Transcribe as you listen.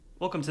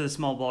Welcome to the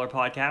Small Baller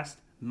Podcast.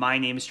 My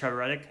name is Trevor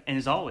Reddick, and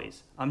as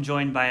always, I'm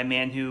joined by a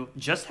man who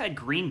just had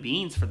green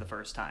beans for the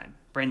first time,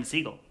 Brandon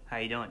Siegel. How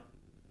you doing?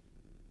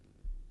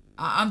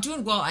 I'm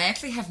doing well. I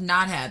actually have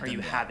not had Or them you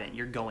yet. haven't.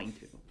 You're going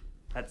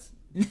to.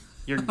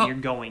 You're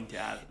going to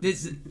have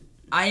it.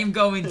 I am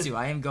going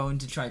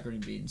to try green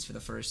beans for the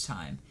first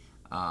time.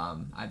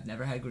 I've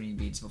never had green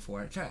beans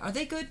before. Are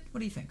they good?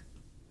 What do you think?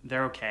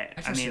 They're okay.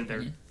 I trust your they're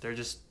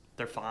opinion.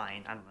 they're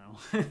fine. I don't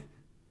know.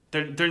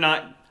 they're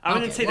not. I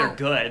wouldn't say they're well-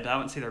 good, but I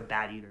wouldn't say they're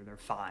bad either. They're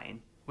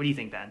fine. What do you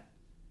think, Ben?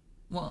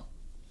 Well,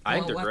 I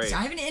think well, they're we'll have to great. see.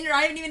 I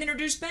haven't even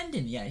introduced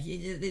Bendon yet.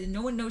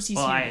 No one knows he's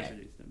Well, here I yet.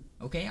 introduced them.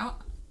 Okay.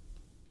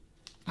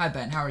 Hi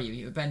Ben. How are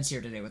you? Ben's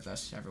here today with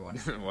us. Everyone.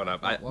 What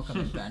up?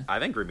 Welcome in, Ben. I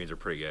think green beans are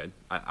pretty good.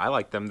 I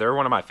like them. They're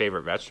one of my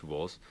favorite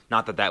vegetables.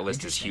 Not that list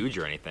is Interesting. huge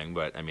or anything,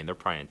 but I mean they're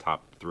probably in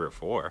top 3 or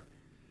 4.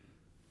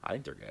 I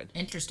think they're good.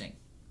 Interesting.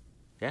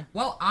 Yeah.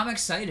 Well, I'm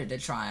excited to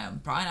try them.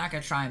 Probably not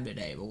going to try them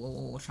today, but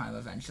we'll try them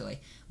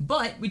eventually.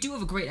 But we do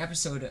have a great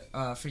episode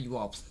for you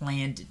all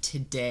planned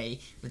today.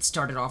 It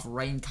started off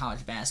right in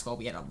college basketball.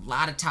 We had a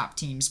lot of top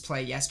teams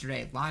play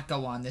yesterday. A lot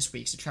go on this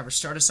week. So, Trevor,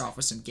 start us off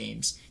with some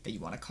games that you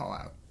want to call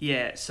out.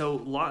 Yeah, so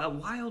a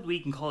wild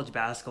week in college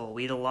basketball.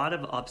 We had a lot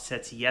of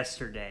upsets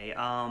yesterday,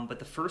 but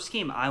the first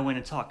game I want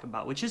to talk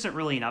about, which isn't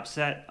really an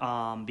upset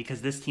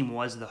because this team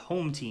was the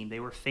home team.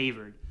 They were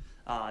favored.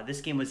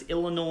 This game was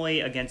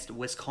Illinois against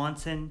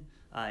Wisconsin.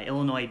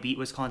 Illinois beat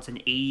Wisconsin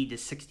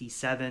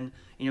 80-67.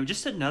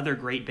 Just another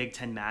great Big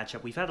Ten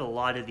matchup. We've had a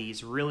lot of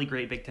these really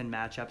great Big Ten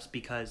matchups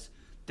because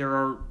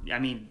the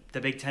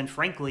Big Ten,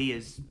 frankly,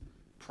 is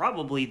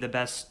probably the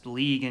best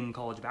league in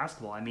college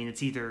basketball.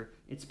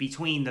 It's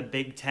between the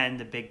Big Ten,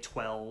 the Big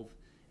 12,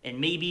 and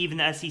maybe even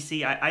the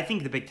SEC. I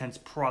think the Big Ten's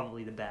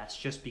probably the best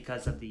just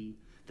because of the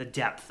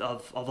depth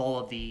of all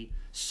of the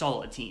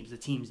solid teams, the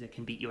teams that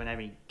can beat you on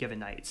every given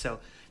night. So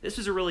this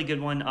was a really good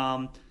one.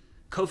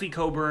 Kofi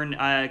Coburn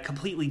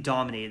completely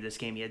dominated this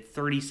game. He had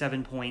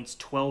 37 points,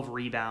 12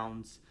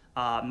 rebounds,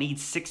 made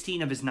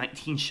 16 of his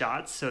 19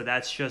 shots, so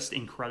that's just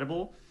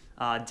incredible.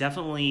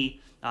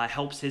 Definitely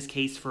helps his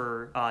case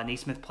for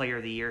Naismith Player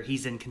of the Year.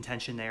 He's in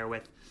contention there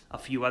with a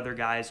few other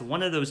guys.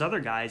 One of those other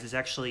guys is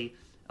actually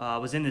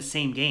was in the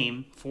same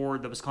game for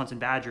the Wisconsin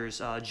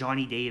Badgers,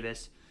 Johnny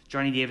Davis.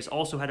 Johnny Davis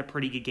also had a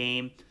pretty good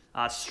game.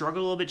 Struggled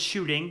a little bit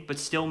shooting, but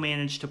still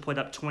managed to put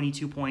up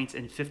 22 points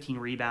and 15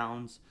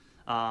 rebounds.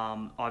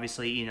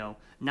 Obviously,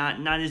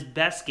 not his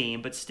best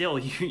game, but still,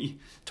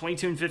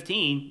 22 and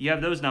 15, you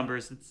have those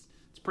numbers. It's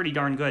pretty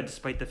darn good,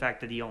 despite the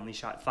fact that he only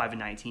shot 5 and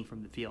 19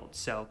 from the field.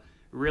 So,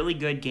 really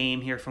good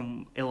game here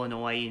from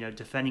Illinois,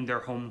 defending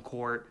their home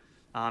court,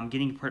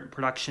 getting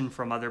production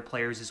from other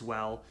players as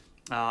well.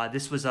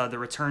 This was the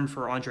return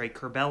for Andre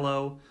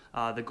Curbelo,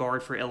 the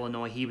guard for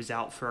Illinois. He was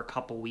out for a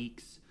couple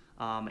weeks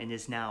and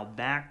is now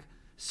back.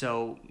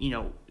 So, we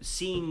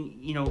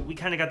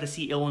kind of got to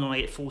see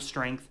Illinois at full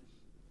strength.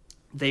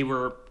 They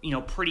were,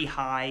 pretty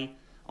high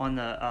on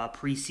the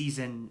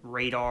preseason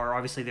radar.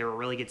 Obviously, they were a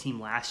really good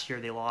team last year.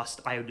 They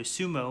lost Ayo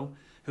Dosunmu,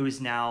 who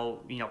is now,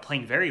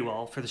 playing very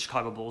well for the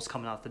Chicago Bulls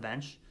coming off the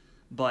bench.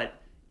 But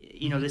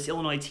this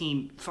Illinois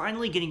team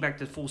finally getting back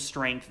to full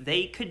strength.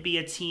 They could be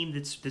a team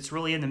that's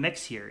really in the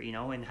mix here,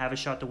 and have a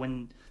shot to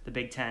win the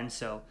Big Ten.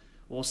 So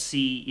we'll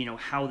see,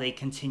 how they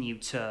continue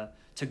to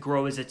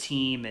grow as a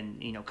team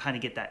and, kind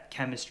of get that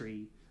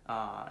chemistry,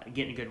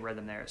 getting a good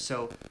rhythm there.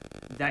 So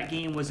that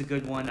game was a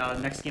good one.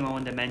 Next game I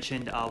wanted to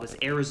mention was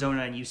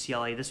Arizona and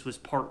UCLA. This was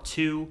part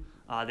 2.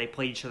 They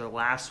played each other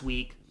last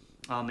week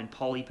in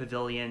Pauley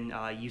Pavilion,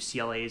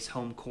 UCLA's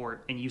home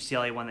court, and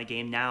UCLA won the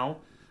game. Now,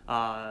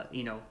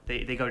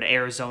 they go to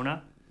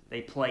Arizona.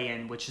 They play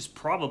in, which is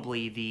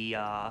probably the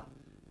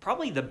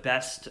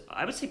best.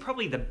 I would say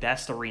probably the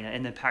best arena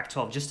in the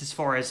Pac-12, just as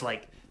far as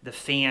like the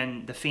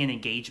fan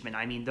engagement.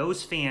 I mean,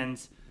 those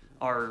fans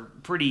are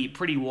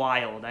pretty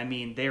wild. I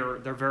mean, they're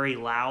very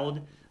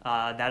loud.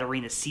 That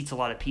arena seats a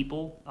lot of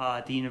people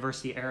at the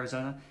University of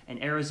Arizona,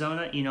 and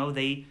Arizona,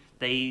 they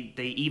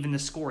even the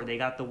score. They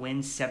got the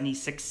win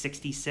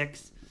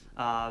 76-66.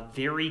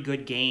 Very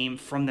good game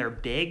from their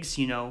bigs.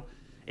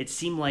 It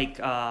seemed like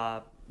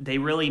they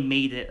really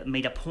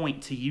made a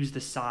point to use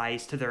the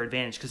size to their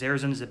advantage because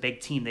Arizona's a big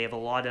team. They have a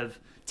lot of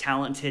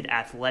talented,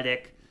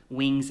 athletic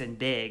wings and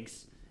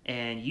bigs.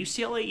 And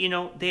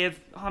UCLA, they have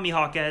Jaime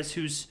Jaquez,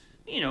 who's,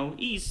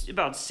 he's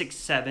about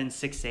 6'7",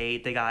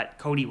 6'8". They got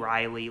Cody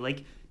Riley.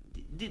 Like,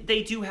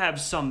 they do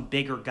have some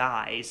bigger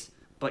guys,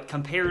 but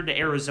compared to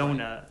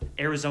Arizona,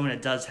 Arizona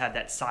does have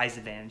that size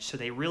advantage. So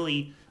they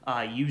really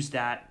use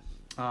that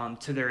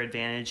to their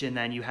advantage. And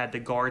then you had the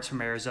guards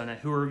from Arizona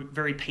who were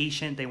very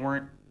patient. They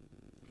weren't,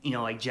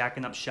 like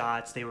jacking up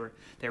shots. They were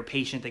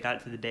patient. They got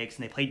it to the bigs,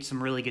 and they played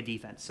some really good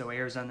defense. So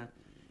Arizona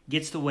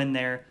gets the win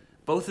there.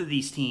 Both of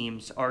these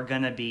teams are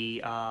going to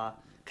be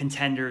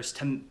contenders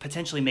to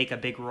potentially make a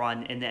big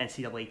run in the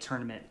NCAA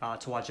tournament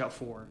to watch out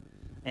for.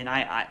 And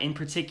I in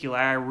particular,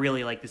 I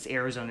really like this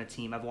Arizona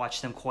team. I've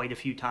watched them quite a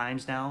few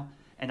times now,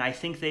 and I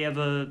think they have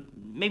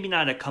maybe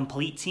not a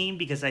complete team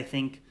because I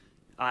think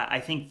I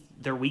think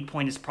their weak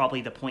point is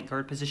probably the point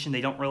guard position.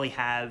 They don't really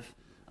have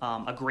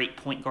a great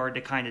point guard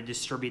to kind of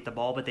distribute the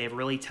ball, but they have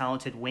really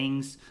talented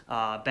wings,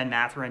 Ben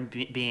Mathurin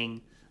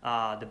being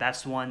the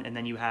best one, and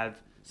then you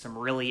have some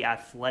really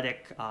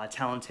athletic,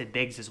 talented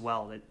bigs as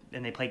well,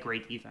 and they play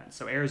great defense.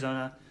 So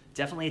Arizona,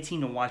 definitely a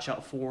team to watch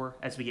out for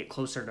as we get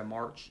closer to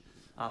March.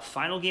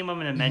 Final game I'm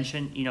going to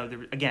mention,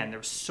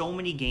 there's so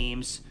many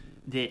games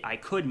that I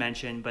could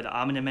mention, but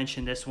I'm going to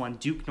mention this one,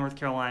 Duke, North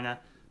Carolina,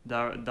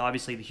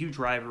 obviously the huge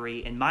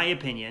rivalry. In my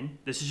opinion,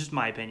 this is just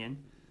my opinion,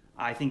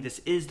 I think this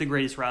is the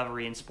greatest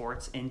rivalry in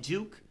sports, and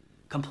Duke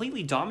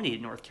completely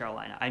dominated North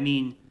Carolina. I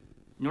mean,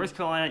 North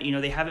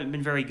Carolina, they haven't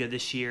been very good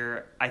this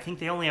year. I think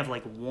they only have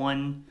like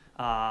one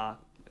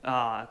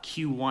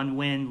Q1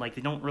 win. Like,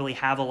 they don't really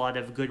have a lot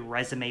of good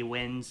resume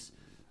wins.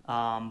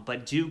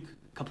 But Duke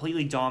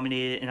completely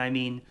dominated. And I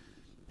mean,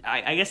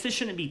 I guess this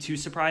shouldn't be too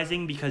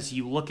surprising because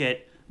you look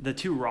at the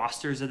two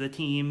rosters of the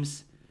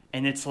teams,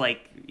 and it's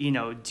like,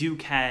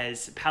 Duke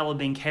has Paolo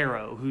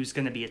Banchero, who's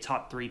going to be a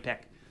top 3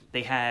 pick.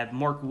 They have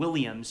Mark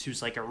Williams,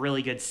 who's like a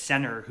really good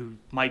center who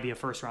might be a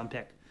first-round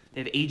pick.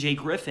 They have AJ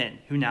Griffin,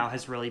 who now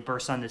has really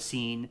burst on the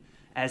scene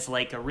as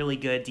like a really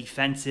good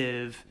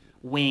defensive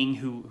wing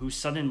who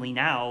suddenly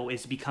now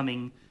is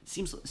becoming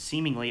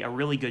seemingly a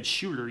really good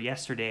shooter.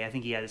 Yesterday, I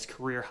think he had his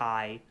career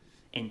high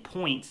in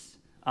points.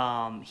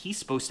 He's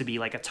supposed to be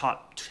like a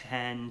top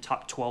 10,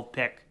 top 12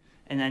 pick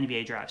in the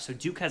NBA draft. So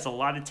Duke has a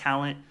lot of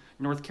talent.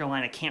 North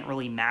Carolina can't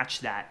really match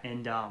that,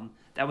 and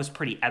that was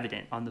pretty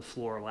evident on the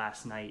floor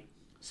last night.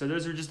 So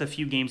those are just a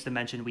few games to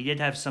mention. We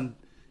did have some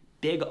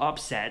big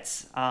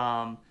upsets.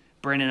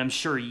 Brandon, I'm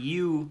sure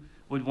you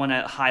would want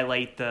to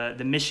highlight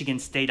the Michigan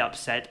State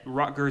upset.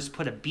 Rutgers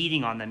put a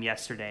beating on them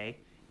yesterday,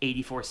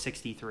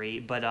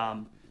 84-63. But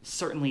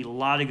certainly a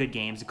lot of good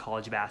games in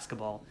college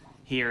basketball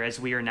here as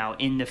we are now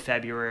into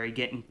February,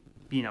 getting,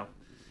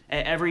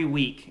 every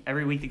week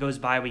that goes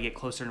by, we get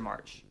closer to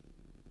March.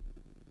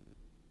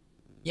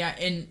 Yeah,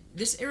 and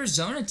this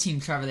Arizona team,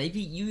 Trevor, they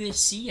beat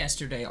USC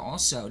yesterday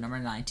also, number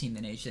 19 in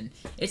the nation.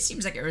 It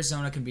seems like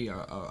Arizona can be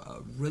a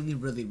really,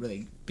 really,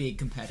 really big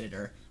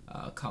competitor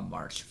come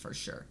March for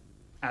sure.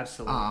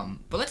 Absolutely.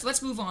 But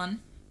let's move on.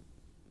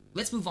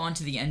 Let's move on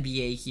to the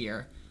NBA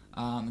here.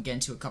 Get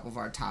into a couple of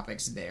our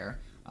topics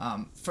there.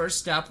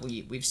 First up,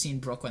 we've seen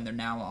Brooklyn. They're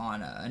now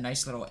on a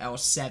nice little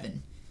L7,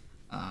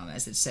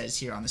 as it says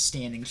here on the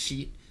standing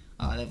sheet.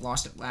 They've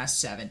lost it last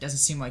 7. Doesn't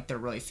seem like they're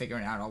really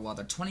figuring it out all well.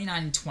 They're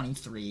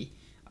 29-23.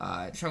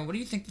 Trevor, what do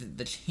you think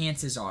the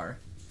chances are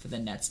for the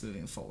Nets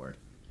moving forward?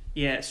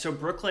 Yeah, so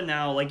Brooklyn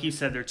now, like you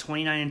said, they're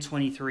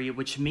 29-23,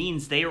 which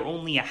means they are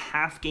only a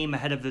half game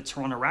ahead of the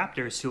Toronto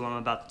Raptors, who I'm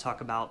about to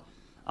talk about,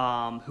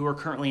 who are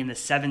currently in the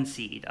 7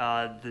 seed.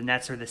 The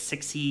Nets are the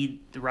 6 seed,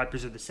 the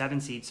Raptors are the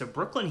 7 seed. So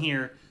Brooklyn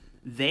here,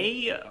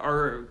 they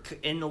are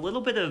in a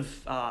little bit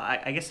of,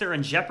 I guess they're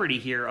in jeopardy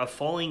here of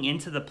falling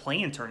into the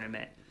play-in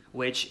tournament,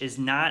 which is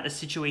not a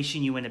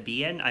situation you want to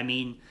be in. I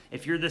mean,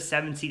 if you're the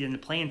 7 seed in the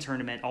play-in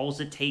tournament, all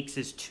it takes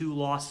is 2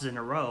 losses in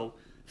a row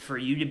for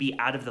you to be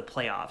out of the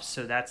playoffs.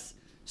 So that's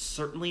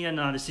certainly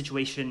not a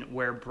situation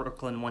where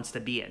Brooklyn wants to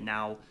be in.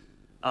 Now,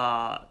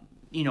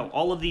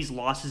 all of these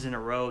losses in a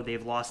row,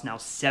 they've lost now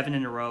 7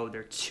 in a row.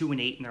 They're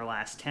 2-8 in their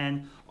last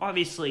 10.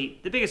 Obviously,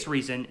 the biggest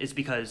reason is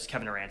because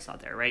Kevin Durant's not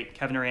there, right?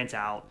 Kevin Durant's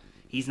out.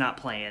 He's not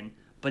playing.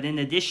 But in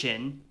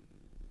addition,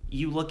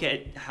 you look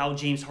at how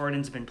James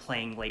Harden's been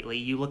playing lately.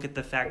 You look at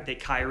the fact that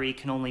Kyrie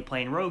can only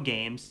play in road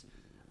games.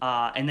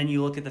 And then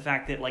you look at the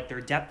fact that their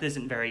depth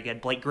isn't very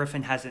good. Blake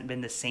Griffin hasn't been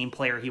the same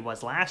player he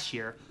was last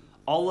year.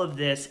 All of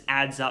this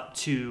adds up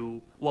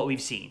to what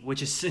we've seen,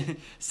 which is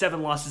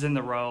 7 losses in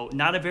a row.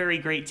 Not a very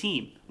great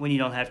team when you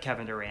don't have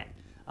Kevin Durant.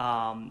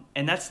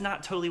 And that's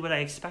not totally what I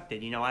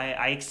expected.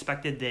 I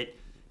expected that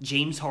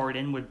James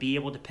Harden would be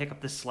able to pick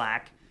up the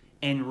slack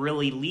and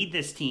really lead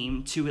this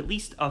team to at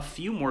least a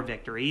few more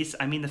victories.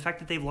 I mean, the fact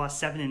that they've lost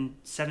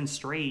 7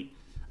 straight,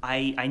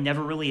 I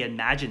never really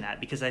imagined that,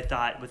 because I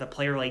thought with a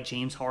player like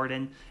James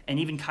Harden and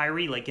even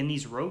Kyrie, in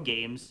these road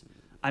games,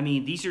 I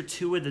mean, these are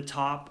 2 of the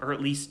top, or at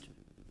least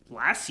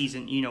last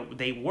season,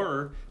 they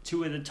were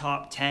 2 of the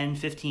top 10,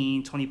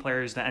 15, 20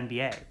 players in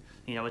the NBA.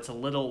 It's a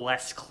little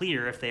less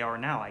clear if they are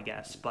now, I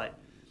guess. But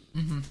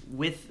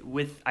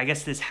with I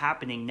guess this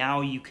happening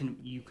now, you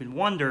can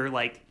wonder,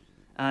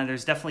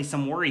 there's definitely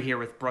some worry here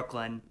with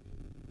Brooklyn.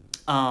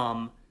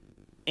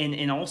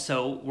 And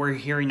also, we're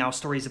hearing now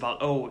stories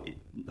about,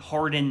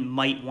 Harden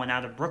might want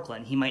out of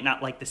Brooklyn. He might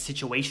not like the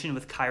situation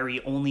with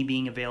Kyrie only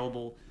being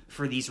available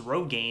for these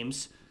road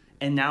games.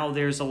 And now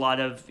there's a lot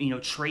of,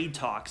 trade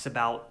talks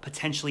about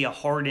potentially a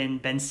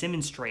Harden-Ben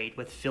Simmons trade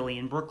with Philly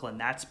and Brooklyn.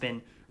 That's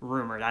been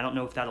rumored. I don't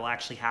know if that'll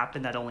actually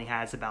happen. There's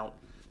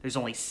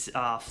only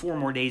 4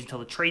 more days until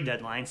the trade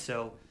deadline.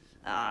 So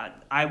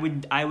I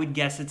would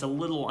guess it's a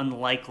little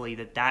unlikely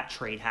that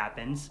trade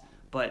happens.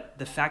 But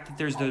the fact that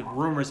there's the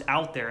rumors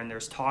out there and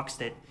there's talks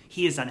that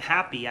he is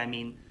unhappy, I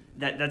mean,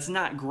 that's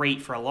not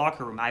great for a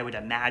locker room, I would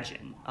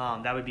imagine.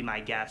 That would be my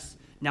guess.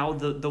 Now,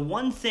 the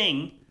one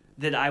thing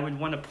that I would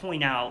want to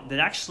point out that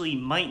actually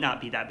might not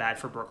be that bad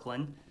for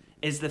Brooklyn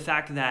is the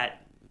fact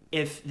that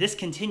if this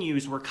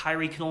continues where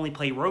Kyrie can only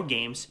play road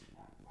games,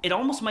 it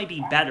almost might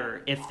be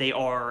better if they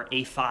are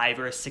a 5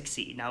 or a 6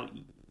 seed. Now,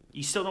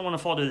 you still don't want to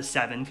fall to the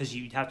 7 because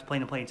you'd have to play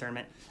in a play-in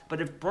tournament.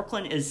 But if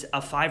Brooklyn is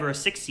a 5 or a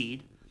 6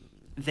 seed,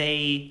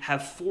 they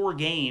have 4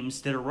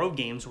 games that are road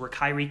games where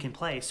Kyrie can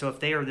play. So if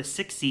they are the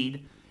 6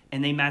 seed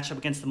and they match up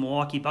against the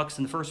Milwaukee Bucks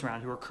in the first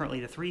round, who are currently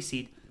the 3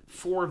 seed,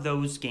 4 of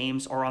those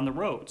games are on the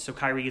road. So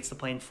Kyrie gets to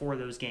play in 4 of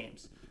those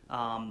games.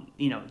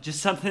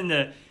 Just something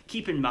to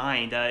keep in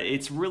mind.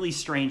 It's really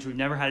strange. We've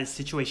never had a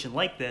situation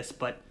like this,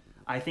 but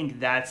I think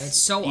it's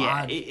so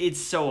odd.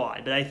 It's so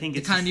odd, but I think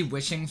it's kind of be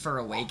wishing for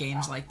away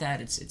games like that.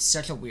 It's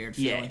such a weird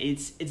feeling. Yeah,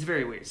 it's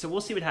very weird. So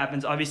we'll see what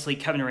happens. Obviously,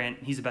 Kevin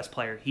Durant, he's the best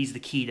player. He's the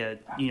key to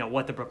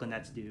what the Brooklyn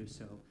Nets do.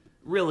 So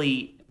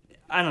really,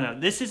 I don't know.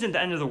 This isn't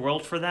the end of the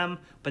world for them,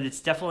 but it's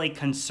definitely a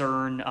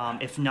concern.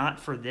 If not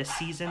for this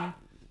season,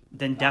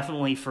 then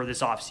definitely for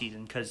this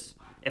offseason. Because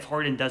if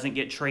Harden doesn't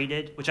get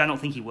traded, which I don't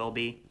think he will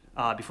be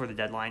before the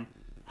deadline,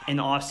 in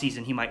the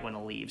offseason he might want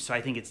to leave. So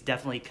I think it's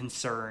definitely a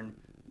concern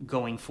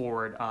going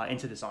forward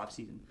into this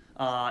offseason.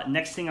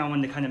 Next thing I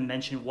wanted to kind of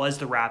mention was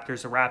the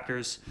Raptors. The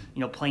Raptors,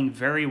 playing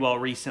very well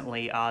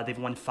recently. They've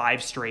won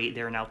 5 straight.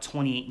 They're now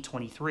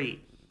 28-23.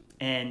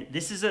 And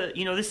this is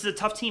a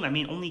tough team. I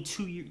mean, only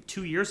 2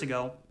 years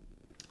ago,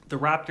 the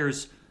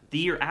Raptors, the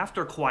year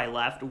after Kawhi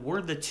left,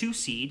 were the 2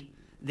 seed.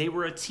 They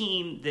were a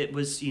team that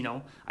was,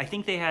 I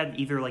think they had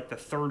either like the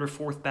 3rd or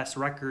 4th best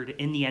record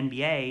in the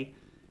NBA,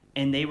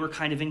 and they were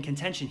kind of in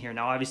contention here.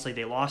 Now, obviously,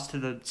 they lost to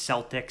the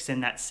Celtics in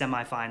that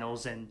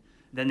semifinals, and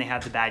then they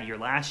had the bad year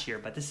last year.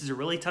 But this is a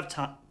really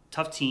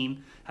tough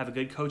team. Have a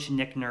good coach,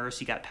 Nick Nurse.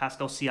 You got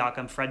Pascal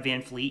Siakam, Fred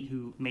VanVleet,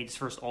 who made his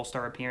first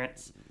All-Star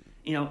appearance.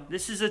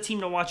 This is a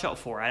team to watch out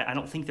for. I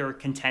don't think they're a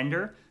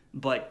contender,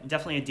 but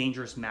definitely a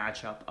dangerous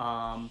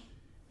matchup.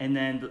 And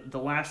then the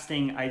last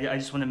thing I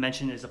just want to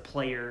mention is a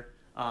player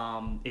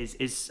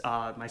is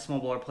my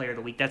small baller player of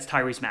the week. That's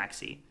Tyrese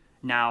Maxey.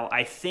 Now,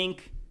 I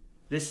think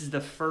this is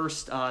the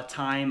first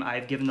time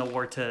I've given the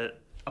award to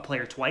a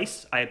player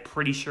twice. I'm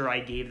pretty sure I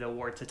gave the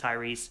award to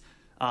Tyrese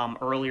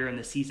earlier in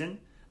the season,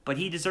 but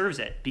he deserves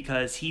it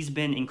because he's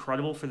been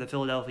incredible for the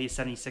Philadelphia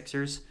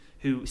 76ers,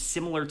 who,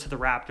 similar to the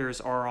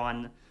Raptors, are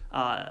on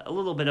a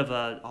little bit of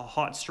a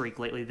hot streak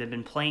lately. They've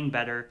been playing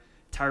better.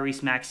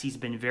 Tyrese Maxey's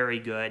been very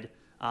good.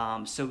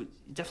 So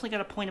definitely got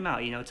to point him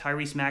out.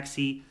 Tyrese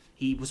Maxey,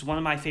 he was one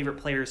of my favorite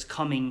players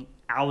coming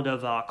out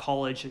of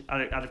college,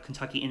 out of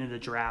Kentucky into the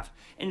draft,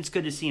 and it's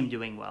good to see him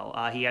doing well.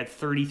 He had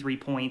 33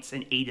 points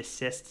and 8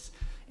 assists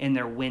in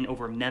their win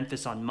over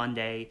Memphis on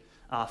Monday.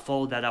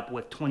 Followed that up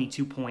with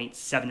 22 points,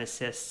 7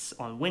 assists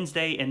on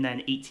Wednesday, and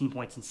then 18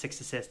 points and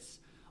 6 assists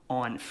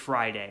on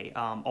Friday.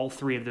 All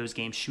 3 of those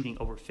games shooting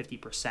over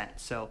 50%.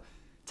 So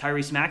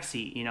Tyrese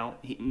Maxey,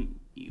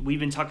 we've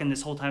been talking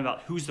this whole time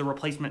about who's the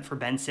replacement for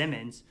Ben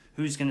Simmons,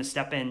 who's going to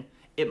step in.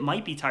 It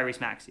might be Tyrese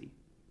Maxey.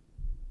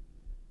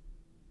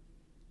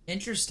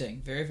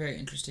 Interesting. Very, very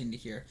interesting to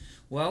hear.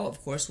 Well,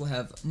 of course, we'll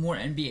have more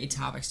NBA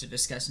topics to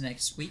discuss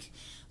next week.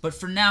 But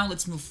for now,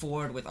 let's move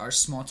forward with our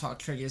Small Talk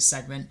Trivia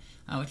segment,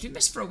 which we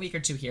missed for a week or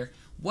two here.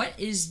 What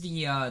is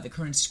the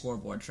current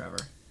scoreboard, Trevor?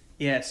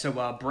 Yeah, so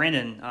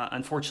Brandon,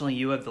 unfortunately,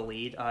 you have the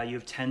lead. You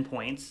have 10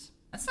 points.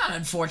 That's not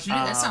unfortunate.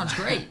 That sounds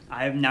great.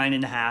 I have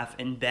 9.5,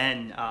 and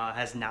Ben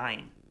has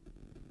 9.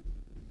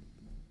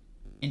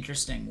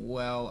 Interesting.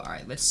 Well, all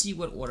right, let's see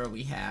what order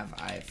we have.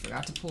 I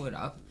forgot to pull it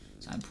up,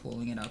 so I'm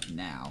pulling it up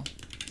now.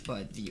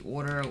 But the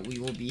order we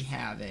will be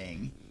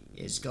having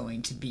is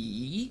going to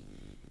be...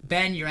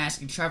 Ben, you're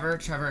asking Trevor.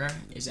 Trevor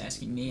is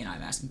asking me, and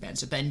I'm asking Ben.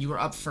 So, Ben, you are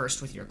up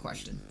first with your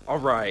question. All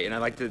right, and I'd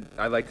like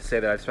to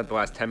say that I've spent the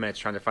last 10 minutes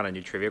trying to find a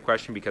new trivia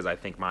question because I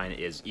think mine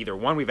is either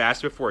one we've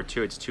asked before or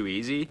two it's too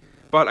easy.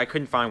 But I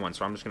couldn't find one,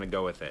 so I'm just going to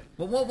go with it.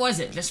 Well, what was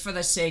it? Just for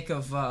the sake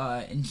of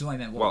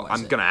enjoyment, what was it?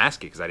 I'm going to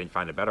ask it because I didn't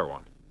find a better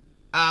one.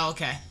 Oh,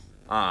 okay.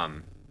 All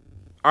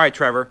right,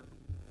 Trevor.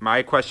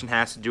 My question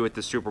has to do with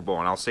the Super Bowl,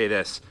 and I'll say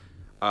this.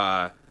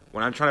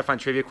 When I'm trying to find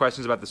trivia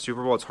questions about the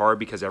Super Bowl, it's hard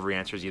because every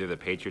answer is either the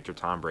Patriots or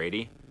Tom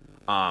Brady.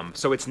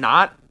 So it's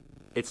not.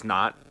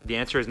 The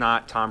answer is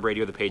not Tom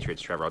Brady or the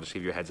Patriots, Trevor. I'll just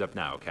give you a heads up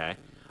now, okay?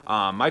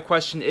 My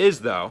question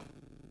is, though,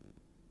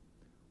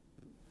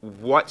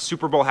 what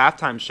Super Bowl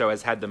halftime show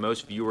has had the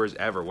most viewers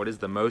ever? What is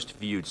the most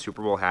viewed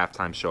Super Bowl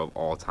halftime show of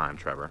all time,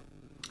 Trevor?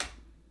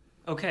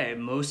 Okay,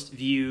 most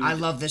viewed. I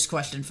love this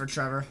question for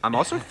Trevor. I'm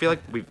also feel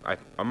like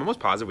I'm almost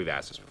positive we've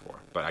asked this before,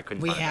 but I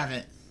couldn't. We find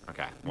haven't.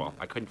 Okay, well,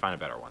 I couldn't find a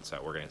better one,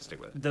 so we're gonna stick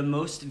with it. The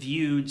most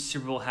viewed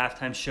Super Bowl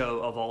halftime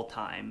show of all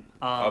time.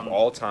 Of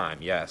all time,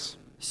 yes.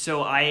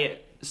 So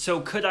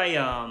could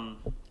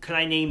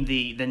I name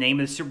the name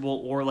of the Super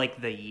Bowl or like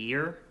the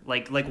year?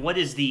 Like what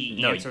is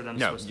the answer that I'm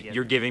supposed to get?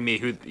 You're giving me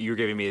who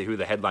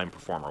the headline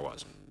performer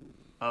was.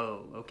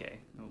 Oh, okay.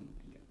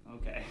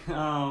 Okay.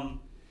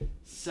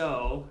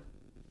 So,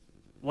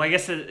 well, I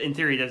guess in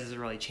theory that doesn't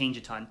really change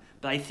a ton,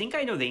 but I think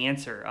I know the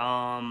answer.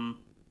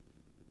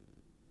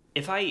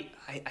 If I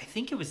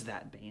think it was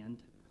that band,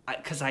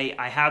 because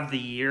I have the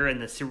year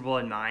and the Super Bowl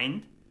in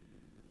mind,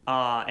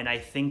 and I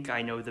think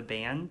I know the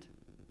band,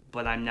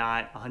 but I'm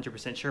not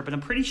 100% sure. But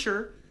I'm pretty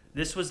sure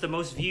this was the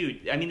most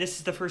viewed. I mean, this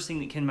is the first thing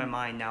that came to my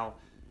mind. Now,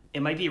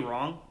 it might be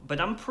wrong,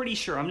 but I'm pretty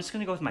sure. I'm just going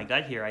to go with my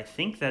gut here. I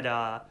think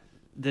that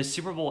the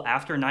Super Bowl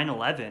after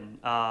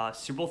 9/11,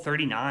 Super Bowl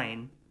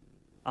 39,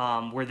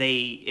 where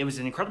it was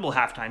an incredible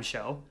halftime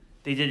show.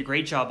 They did a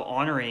great job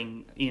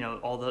honoring,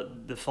 all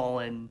the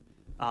fallen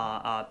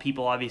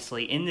people,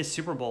 obviously, in this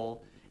Super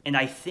Bowl. And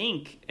I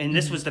think, and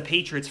this was the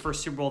Patriots'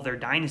 first Super Bowl of their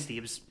dynasty.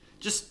 It was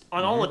just,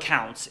 on all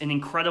accounts, an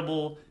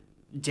incredible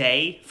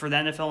day for the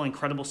NFL,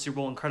 incredible Super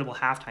Bowl, incredible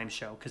halftime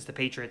show, because the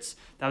Patriots,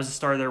 that was the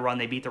start of their run.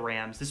 They beat the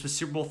Rams. This was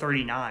Super Bowl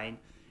 39,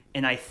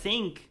 and I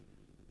think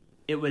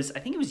it was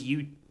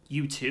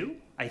U2,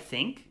 I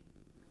think,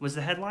 was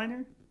the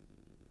headliner.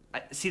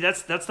 See,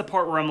 that's the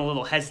part where I'm a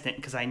little hesitant,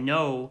 because I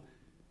know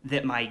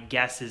that my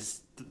guess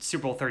is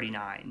Super Bowl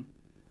 39,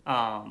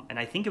 and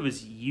I think it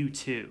was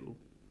U2.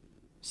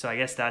 So I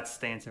guess that's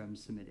the answer I'm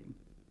submitting.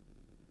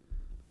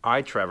 All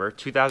right, Trevor,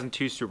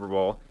 2002 Super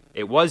Bowl.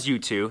 It was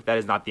U2. That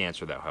is not the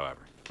answer, though, however.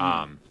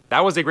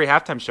 That was a great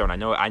halftime show, and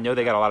I know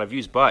they got a lot of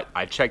views, but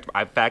I've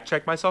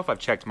fact-checked myself. I've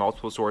checked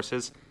multiple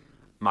sources.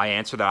 My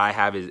answer that I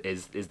have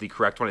is the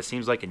correct one, it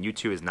seems like, and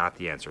U2 is not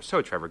the answer.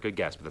 So, Trevor, good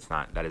guess, but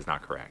that is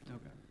not correct.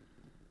 Okay.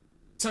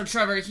 So,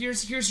 Trevor,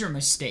 here's your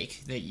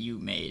mistake that you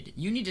made.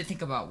 You need to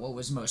think about what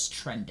was most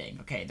trending.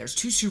 Okay, there's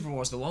 2 Super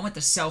Bowls. The one with the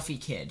selfie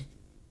kid,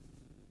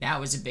 that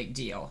was a big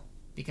deal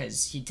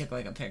because he took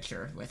like a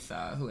picture with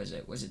who is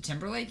it? Was it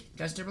Timberlake?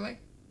 Justin Timberlake?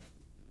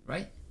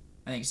 Right?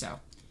 I think so.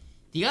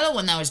 The other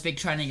one that was big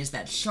trending is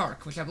that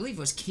shark, which I believe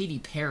was Katy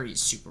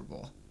Perry's Super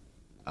Bowl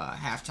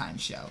halftime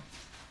show.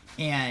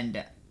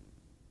 And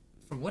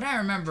from what I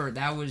remember,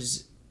 that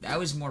was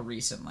more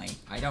recently.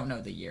 I don't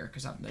know the year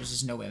because there's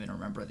just no way I'm gonna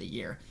remember the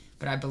year.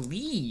 But I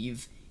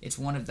believe it's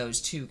one of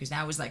those two because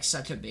that was like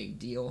such a big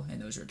deal,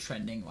 and those were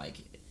trending like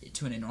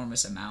to an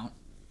enormous amount.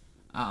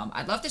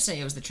 I'd love to say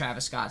it was the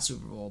Travis Scott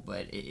Super Bowl,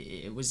 but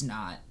it was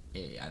not.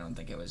 I don't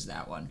think it was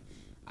that one.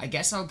 I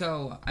guess I'll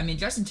go. I mean,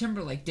 Justin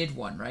Timberlake did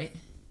one, right?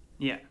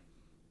 Yeah.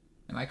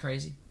 Am I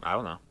crazy? I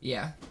don't know.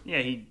 Yeah. Yeah,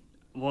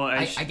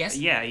 I guess.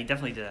 Yeah, he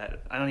definitely did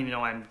that. I don't even know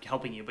why I'm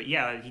helping you, but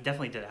yeah, he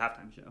definitely did a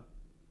halftime show.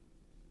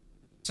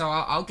 So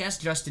I'll guess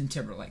Justin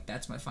Timberlake.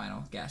 That's my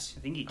final guess. I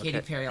think Katy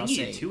Perry, I'll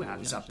say,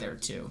 was up there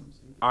too.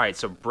 All right,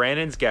 so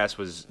Brandon's guess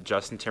was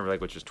Justin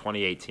Timberlake, which was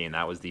 2018.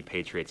 That was the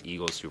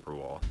Patriots-Eagles Super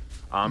Bowl.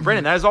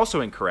 Brandon, that is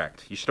also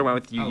incorrect. You should have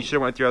went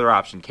with your other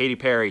option. Katy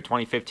Perry,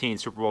 2015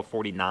 Super Bowl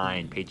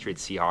 49,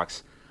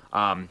 Patriots-Seahawks.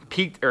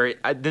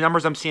 The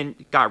numbers I'm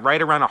seeing got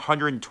right around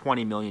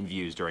 120 million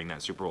views during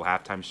that Super Bowl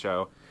halftime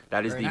show.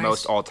 That is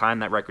most all-time.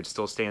 That record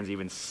still stands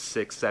even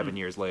 6-7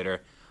 years later.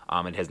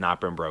 It has not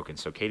been broken.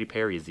 So Katy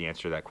Perry is the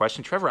answer to that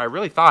question. Trevor,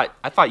 I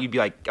thought you'd be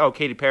like, oh,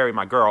 Katy Perry,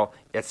 my girl.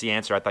 That's the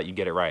answer. I thought you'd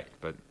get it right,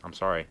 but I'm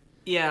sorry.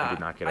 Yeah, I did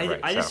not get it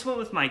right. I just went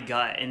with my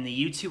gut, and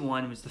the U2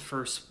 one was the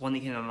first one that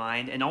came to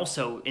mind. And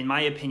also, in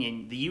my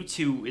opinion, the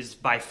U2 is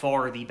by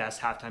far the best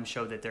halftime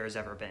show that there has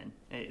ever been.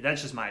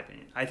 That's just my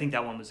opinion. I think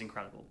that one was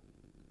incredible.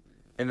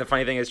 And the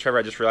funny thing is, Trevor,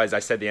 I just realized I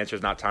said the answer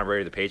is not Tom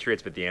Brady or the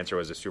Patriots, but the answer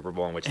was a Super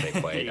Bowl in which they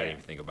played. Yeah. I didn't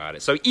even think about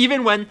it. So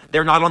even when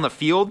they're not on the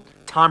field,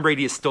 Tom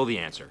Brady is still the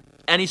answer.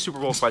 Any Super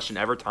Bowl question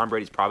ever, Tom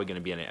Brady's probably going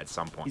to be in it at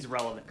some point. He's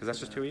relevant. Because that's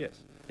just who he is.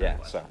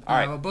 Yeah, so, all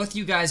right. Well, both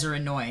you guys are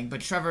annoying,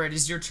 but Trevor, it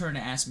is your turn to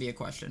ask me a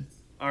question.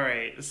 All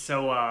right,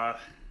 so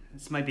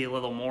this might be a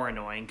little more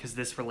annoying because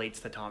this relates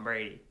to Tom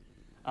Brady.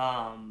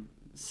 Oh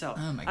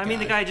my I mean,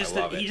 the guy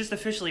just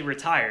officially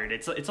retired.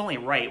 It's only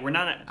right. We're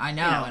not. I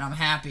know, and I'm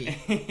happy.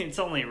 It's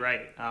only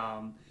right.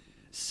 And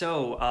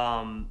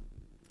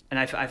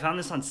I found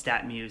this on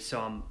StatMuse,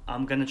 so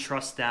I'm gonna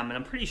trust them, and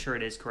I'm pretty sure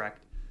it is correct.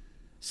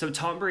 So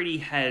Tom Brady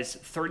has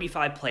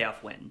 35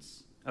 playoff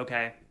wins.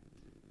 Okay.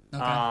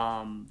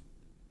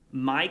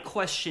 My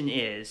question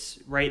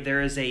is, right,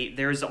 there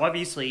is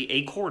obviously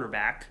a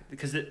quarterback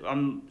because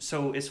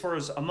so as far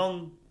as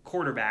among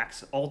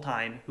quarterbacks all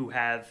time who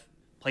have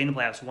played in the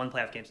playoffs, won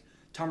playoff games,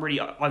 Tom Brady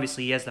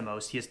obviously he has the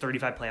most. He has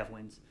 35 playoff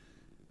wins.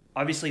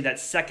 Obviously that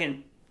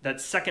second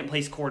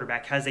place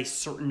quarterback has a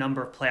certain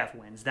number of playoff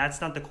wins. That's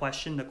not the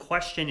question. The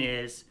question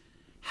is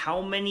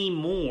how many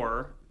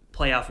more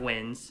playoff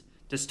wins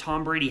does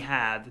Tom Brady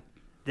have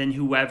than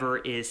whoever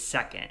is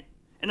second?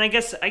 And I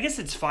guess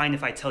it's fine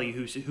if I tell you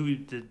who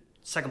the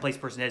second place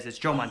person is. It's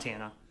Joe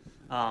Montana.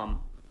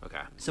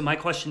 Okay. So my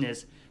question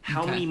is,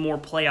 how many more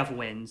playoff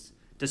wins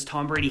does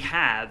Tom Brady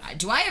have?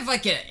 Do I have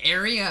like an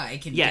area I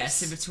can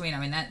guess in between? I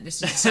mean,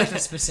 this is such a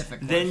specific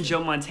question. Then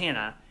Joe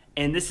Montana.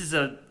 And this is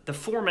the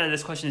format of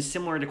this question is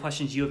similar to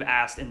questions you have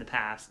asked in the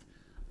past.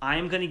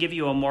 I'm going to give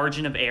you a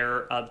margin of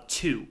error of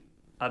two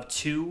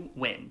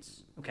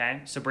wins.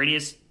 Okay? So Brady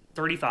is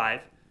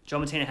 35. Joe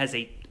Montana has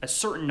a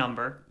certain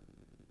number.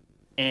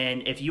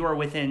 And if you are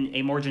within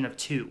a margin of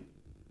 2,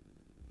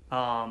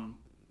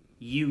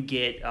 you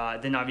get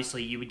then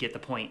obviously you would get the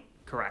point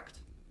correct.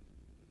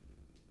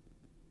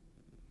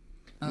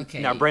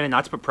 Okay. Now, Brandon,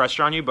 not to put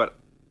pressure on you, but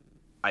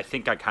I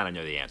think I kind of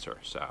know the answer.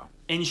 So.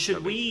 And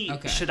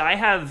because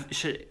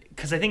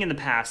I think in the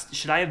past,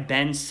 should I have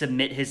Ben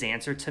submit his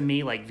answer to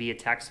me like via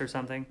text or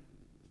something?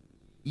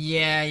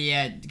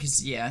 Yeah,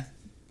 because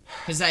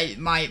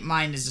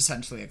mine is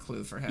essentially a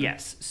clue for him.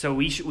 Yes, so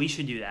we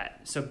should do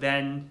that. So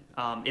Ben,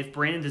 if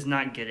Brandon does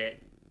not get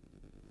it,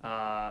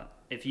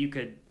 if you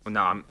could.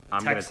 No, I'm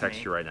gonna Text text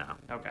me. you right now.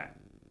 Okay.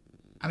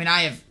 I mean,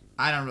 I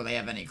don't really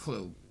have any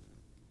clue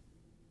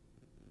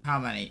how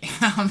many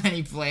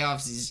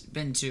playoffs he's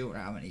been to or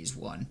how many he's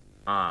won.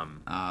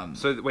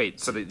 So wait,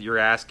 so you're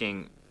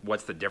asking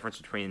what's the difference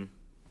between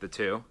the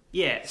two?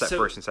 Yeah. So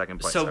first and second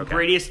place. So Okay.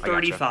 Brady is I gotcha.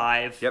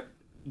 35. Yep.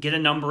 Get a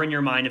number in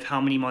your mind of how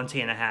many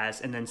Montana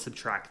has, and then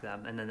subtract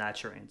them, and then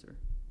that's your answer.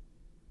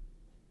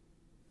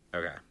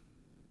 Okay.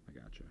 I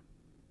gotcha.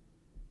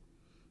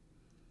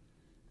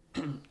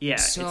 Yeah.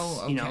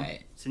 So, it's,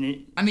 okay. It's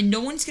an, I mean,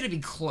 no one's gonna be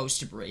close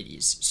to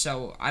Brady's,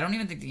 so I don't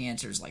even think the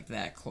answer is like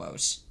that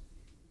close.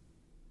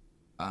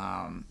 Hold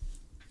I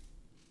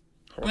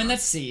mean, on.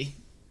 let's see.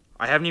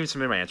 I haven't even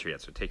submitted my answer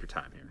yet, so take your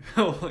time here.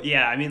 oh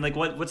yeah. I mean, like,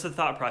 what's the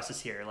thought process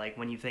here? Like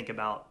when you think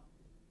about.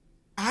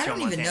 I Joe don't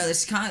even Montana. know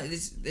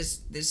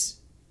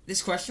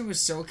this question was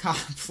so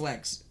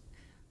complex.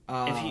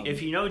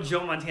 If you know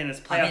Joe Montana's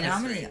playoff how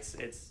history,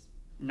 many- it's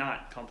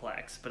not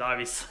complex, but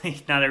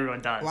obviously not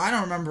everyone does. Well, I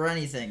don't remember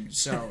anything,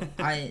 so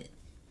I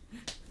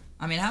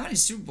mean, how many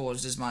Super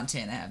Bowls does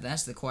Montana have?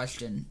 That's the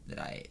question that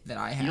I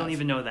have. You don't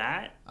even know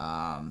that?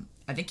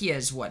 I think he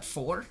has what,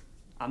 4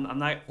 I'm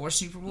not. 4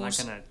 Super I'm Bowls.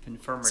 not gonna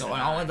confirm or So in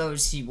deny. all of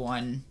those, he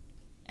won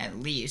at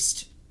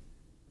least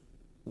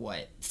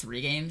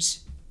 3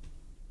 games.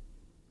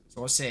 So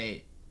we'll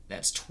say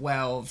that's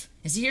 12.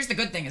 And see, here's the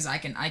good thing is I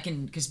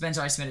can because Ben's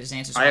already submitted his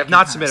answer. So I have can not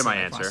kinda submitted my see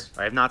answer. plus.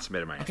 I have not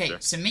submitted my Okay, answer.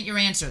 submit your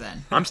answer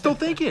then. I'm still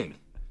thinking.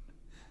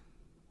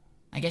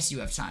 I guess you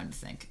have time to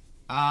think.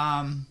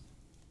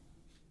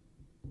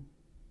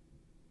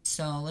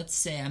 So let's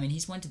say, I mean,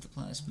 he's went to the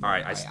playoffs. All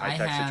right, I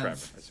texted have,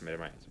 Trevor. I submitted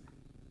my answer.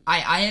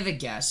 I have a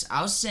guess.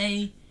 I'll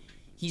say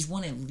he's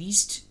won at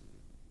least.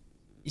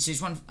 So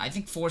he's won, I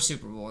think, 4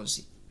 Super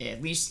Bowls.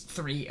 At least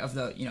 3 of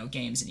the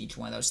games in each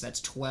one of those. So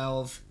that's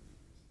 12.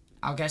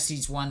 I'll guess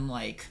he's won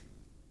like,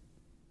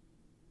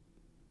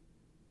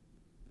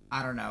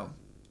 I don't know,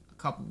 a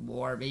couple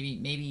more.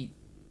 Maybe.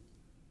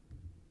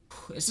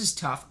 This is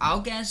tough.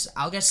 I'll guess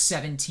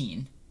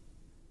 17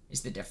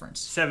 is the difference.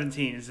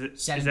 17. Is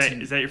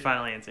 17. Is that your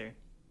final answer?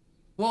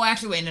 Well,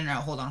 actually, wait, no,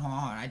 hold on.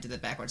 I did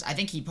that backwards. I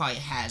think he probably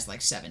has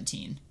like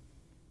 17.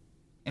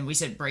 And we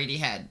said Brady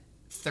had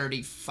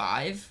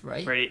 35,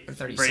 right? Brady Or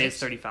 36? Brady is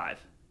 35.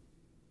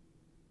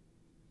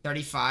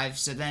 35,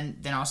 so then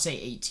I'll say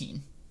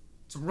 18.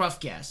 It's a rough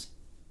guess.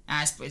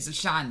 It's a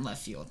shot in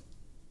left field.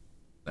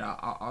 But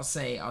I'll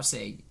say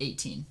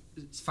 18.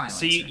 It's final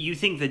So answer. you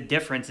think the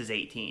difference is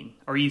 18,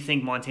 or you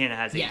think Montana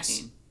has 18?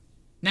 Yes.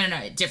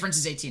 No. Difference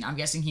is 18. I'm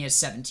guessing he has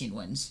 17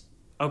 wins.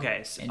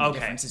 Okay. And the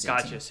difference is 18.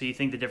 Gotcha. So you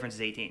think the difference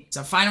is 18?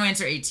 So final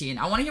answer 18.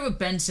 I want to hear what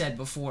Ben said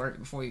before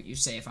you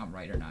say if I'm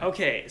right or not.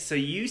 Okay. So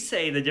you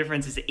say the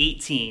difference is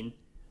 18.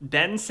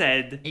 Ben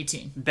said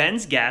 18.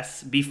 Ben's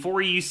guess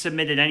before you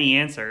submitted any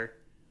answer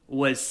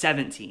was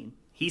 17.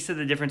 He said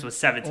the difference was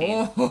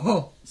 17.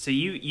 Oh. So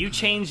you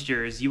changed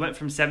yours. You went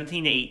from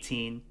 17 to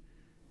 18.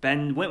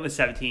 Ben went with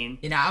 17.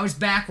 I was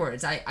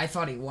backwards. I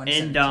thought he won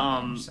And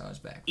 17 games, so I was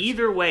backwards.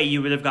 either way,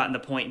 you would have gotten the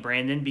point,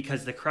 Brandon,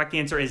 because the correct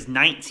answer is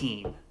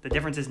 19. The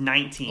difference is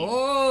 19.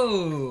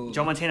 Oh.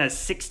 Joe Montana has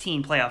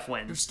 16 playoff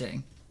wins.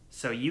 Interesting.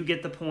 So you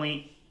get the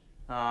point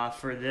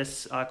for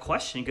this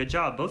question. Good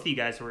job. Both of you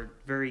guys were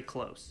very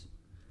close.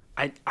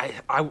 I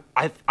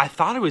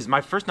thought it was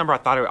my first number. I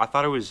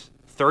thought it was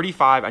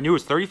 35. I knew it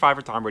was 35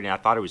 for Tom Brady. And I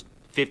thought it was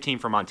 15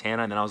 for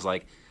Montana, and then I was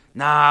like,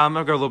 nah, I'm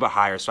gonna go a little bit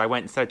higher. So I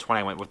went instead of 20.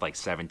 I went with like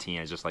 17.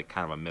 It's just like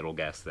kind of a middle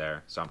guess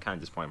there. So I'm kind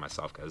of disappointed in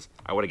myself because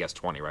I would have guessed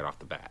 20 right off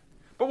the bat.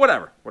 But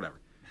whatever. I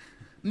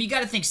mean, you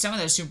got to think some of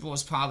those Super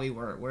Bowls probably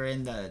were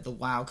in the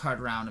wild card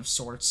round of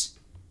sorts,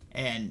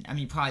 and I mean,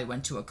 he probably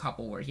went to a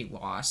couple where he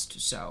lost.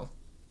 So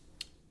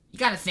you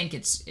got to think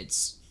it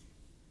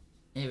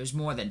was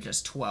more than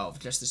just 12,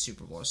 just the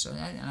Super Bowl. So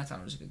and I thought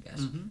it was a good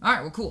guess. Mm-hmm. All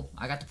right, well, cool.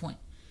 I got the point.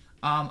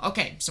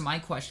 Okay, so my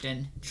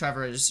question,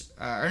 Trevor, is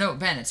or no,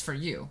 Ben, it's for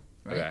you,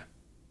 right? Okay.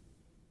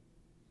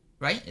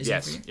 Right? Is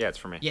Yes. it for you? Yeah, it's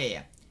for me.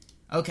 Yeah.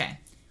 Okay.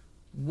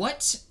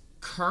 What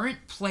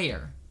current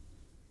player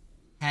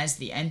has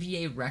the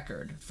NBA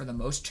record for the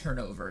most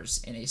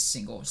turnovers in a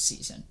single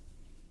season?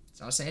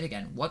 So I'll say it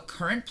again. What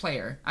current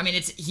player? I mean,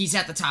 he's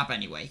at the top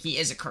anyway. He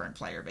is a current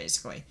player,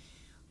 basically.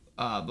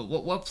 But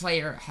what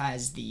player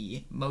has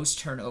the most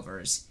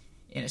turnovers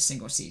in a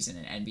single season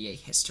in NBA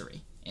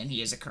history? And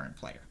he is a current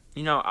player.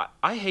 You know,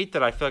 I hate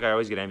that I feel like I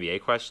always get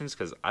NBA questions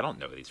because I don't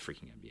know these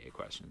freaking NBA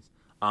questions.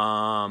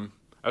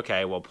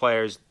 Okay, well,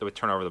 players that would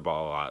turn over the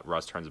ball a lot.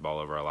 Russ turns the ball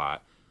over a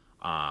lot.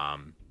 I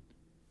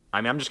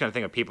mean, I'm just going to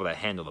think of people that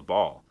handle the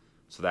ball.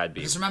 So that'd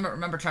be... Just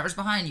remember, Trevor's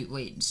behind you.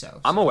 Wait,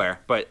 so I'm aware,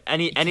 but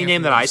any careful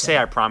name that what I you say, say.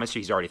 I promise you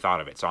he's already thought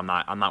of it. So I'm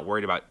not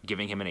worried about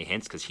giving him any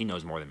hints because he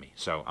knows more than me.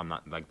 So I'm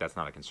not that's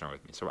not a concern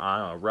with me. So I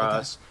don't know,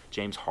 Russ,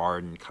 James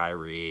Harden,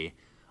 Kyrie.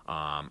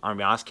 I'm gonna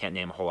be honest, can't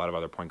name a whole lot of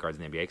other point guards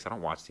in the NBA because I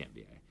don't watch the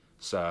NBA.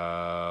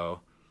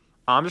 So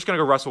I'm just gonna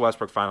go Russell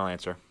Westbrook. Final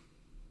answer.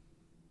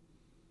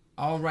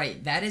 All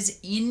right, that is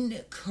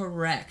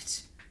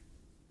incorrect.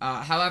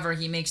 However,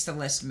 he makes the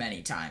list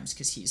many times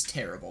because he's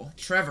terrible.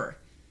 Trevor,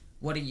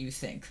 what do you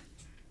think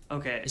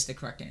Okay. is the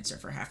correct answer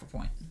for half a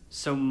point?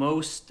 So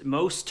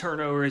most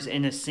turnovers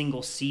in a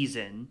single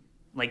season,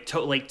 like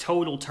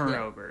total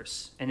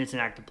turnovers, and it's an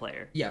active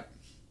player. Yep.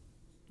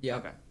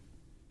 Okay.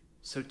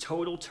 So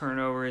total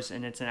turnovers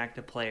and it's an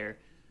active player.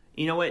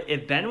 You know what?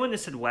 If Ben wouldn't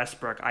have said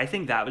Westbrook, I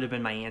think that would have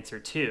been my answer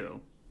too,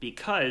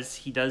 because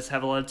he does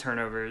have a lot of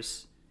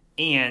turnovers,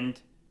 and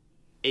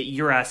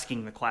you're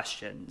asking the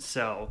question.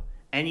 So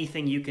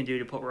anything you can do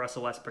to put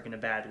Russell Westbrook in a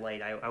bad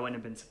light, I wouldn't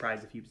have been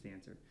surprised if he was the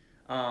answer.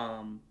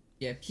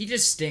 Yeah, he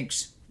just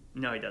stinks.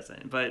 No, he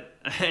doesn't. But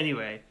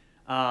anyway,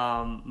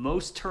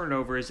 most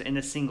turnovers in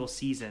a single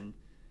season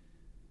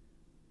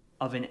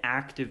of an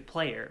active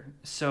player.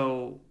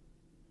 So,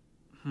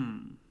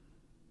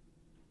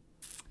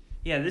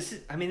 yeah, this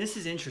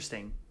is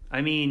interesting.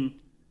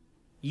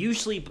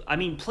 Obviously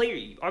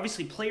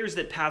players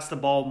that pass the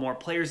ball more,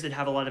 players that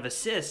have a lot of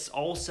assists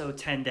also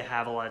tend to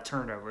have a lot of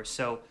turnovers.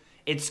 So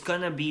it's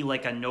going to be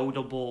like a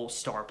notable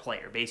star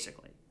player,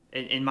 basically,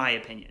 in my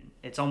opinion.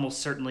 It's almost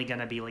certainly going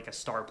to be like a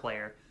star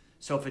player.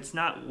 So if it's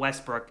not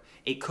Westbrook,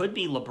 it could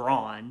be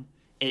LeBron.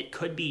 It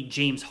could be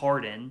James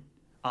Harden.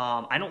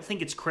 I don't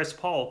think it's Chris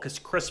Paul, because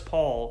Chris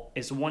Paul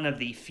is one of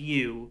the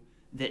few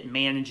that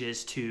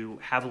manages to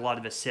have a lot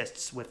of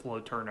assists with low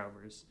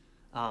turnovers.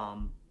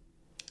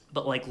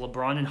 But like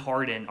LeBron and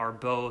Harden are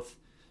both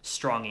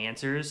strong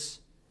answers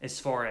as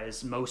far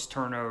as most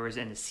turnovers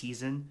in a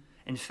season.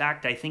 In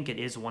fact, I think it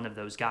is one of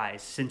those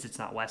guys, since it's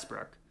not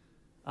Westbrook.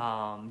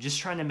 Just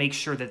trying to make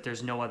sure that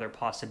there's no other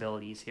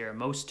possibilities here.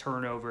 Most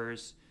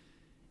turnovers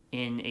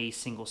in a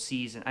single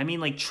season.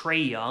 Like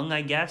Trae Young,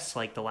 I guess.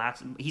 Like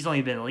he's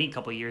only been in the league a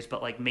couple of years,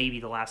 but like maybe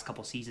the last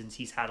couple seasons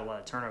he's had a lot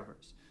of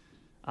turnovers.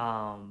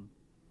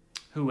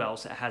 Who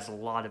else has a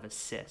lot of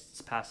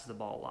assists, passes the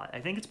ball a lot? I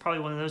think it's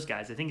probably one of those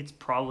guys. I think it's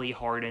probably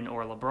Harden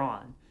or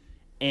LeBron.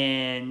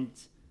 And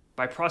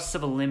by process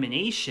of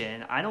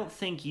elimination, I don't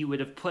think you would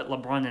have put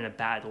LeBron in a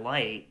bad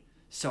light.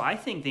 So I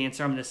think the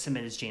answer I'm going to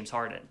submit is James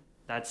Harden.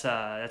 That's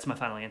my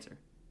final answer.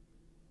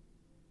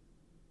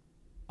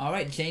 All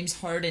right, James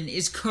Harden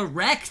is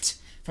correct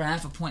for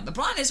half a point.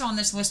 LeBron is on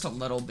this list a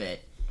little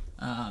bit.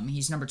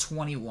 He's number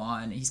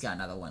 21. He's got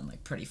another one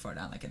like pretty far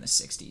down, like in the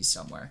 60s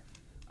somewhere.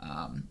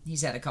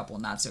 He's had a couple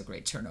not so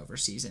great turnover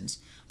seasons.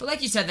 But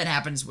like you said, that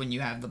happens when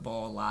you have the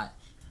ball a lot.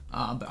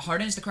 But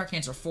Harden is the correct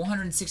answer.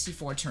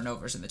 464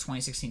 turnovers in the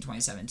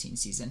 2016-2017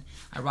 season.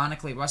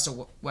 Ironically,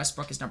 Russell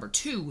Westbrook is number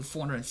 2 with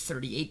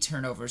 438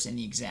 turnovers in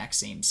the exact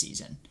same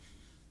season.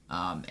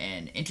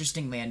 And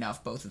interestingly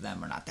enough, both of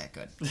them are not that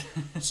good.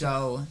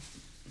 So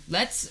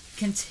let's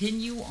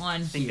continue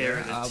on I think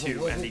here. they were the two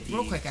MVP,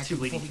 real quick, actually,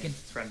 two leading before we can.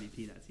 candidates for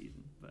MVP that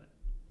season, but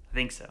I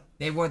think so.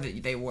 They were.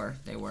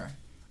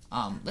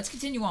 Let's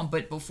continue on,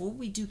 but before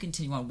we do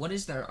continue on, what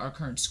is our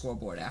current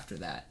scoreboard after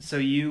that? So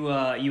you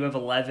have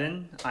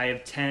 11, I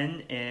have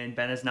 10, and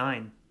Ben has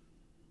 9.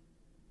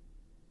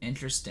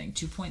 Interesting.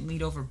 2-point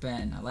lead over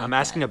Ben. I'm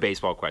asking a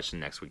baseball question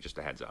next week, just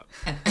a heads up.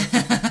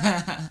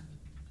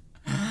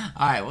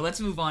 All right, well, let's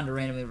move on to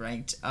Randomly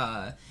Ranked.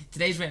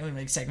 Today's Randomly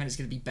Ranked segment is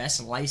going to be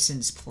Best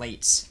License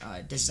Plates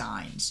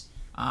Designs.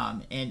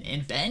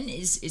 And Ben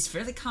is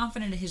fairly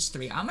confident in his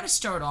 3. I'm going to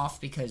start off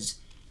because,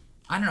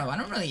 I don't know, I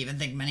don't really even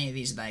think many of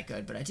these are that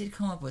good, but I did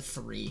come up with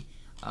 3.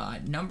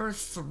 Number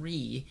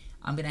 3,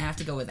 I'm going to have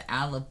to go with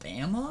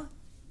Alabama.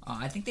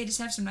 I think they just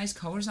have some nice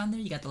colors on there.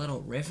 You got the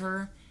little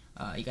river,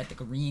 you got the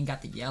green,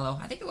 got the yellow.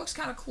 I think it looks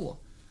kind of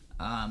cool.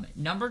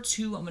 Number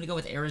 2, I'm going to go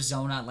with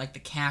Arizona. I like the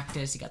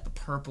cactus. You got the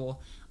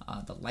purple.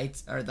 The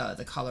lights, or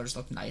the colors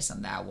look nice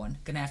on that one.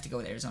 Going to have to go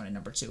with Arizona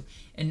number 2.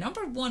 And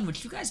number 1,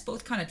 which you guys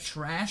both kind of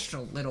trashed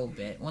a little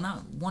bit. Well,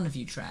 not one of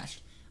you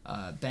trashed.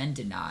 Ben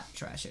did not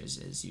trash it,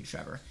 as you,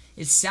 Trevor.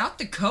 Is South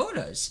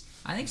Dakota's.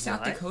 I think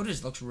South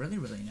Dakota's looks really,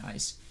 really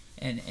nice.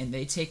 And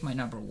they take my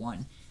number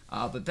 1.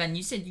 But Ben,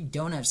 you said you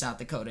don't have South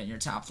Dakota in your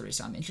top 3,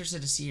 so I'm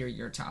interested to see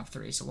your top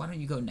 3. So why don't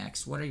you go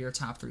next? What are your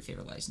top 3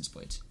 favorite license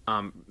plates?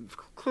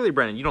 Clearly,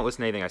 Brendan, you don't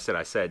listen to anything I said.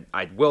 I said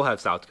I will have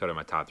South Dakota in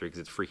my top 3 because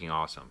it's freaking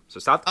awesome. So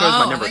South Dakota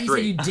is my number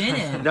 3. You said you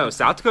didn't. No,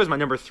 South Dakota is my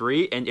number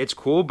 3, and it's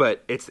cool,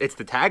 but it's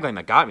the tagline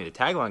that got me. The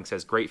tagline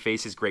says "Great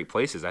faces, great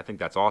places." I think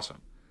that's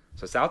awesome.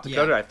 So South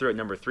Dakota, I threw at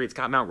number 3. It's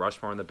got Mount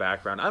Rushmore in the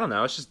background. I don't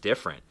know. It's just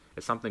different.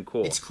 It's something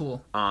cool. It's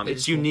cool.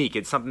 It's unique. Cool.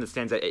 It's something that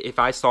stands out. If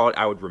I saw it,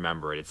 I would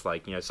remember it. It's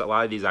like, so a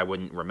lot of these I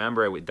wouldn't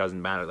remember. It doesn't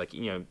matter. Like,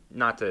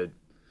 not to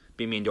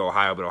be mean to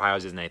Ohio, but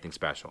Ohio's isn't anything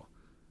special.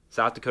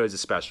 South Dakota's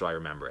is special. I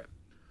remember it.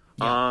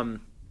 Yeah.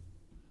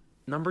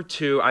 Number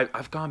 2,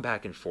 I've gone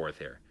back and forth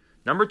here.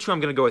 Number 2, I'm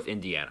going to go with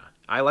Indiana.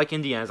 I like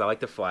Indiana's. I like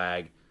the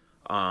flag.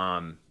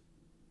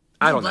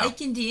 I don't know.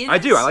 Indiana? I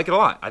do. I like it a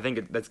lot. I think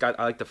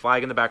I like the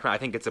flag in the background. I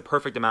think it's a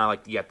perfect amount.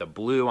 Like, you got the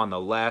blue on the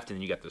left, and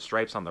then you got the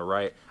stripes on the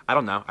right. I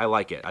don't know. I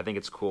like it. I think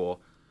it's cool.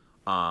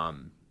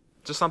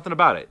 Just something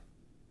about it.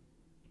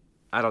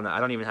 I don't know. I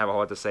don't even have a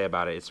whole lot to say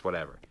about it. It's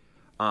whatever.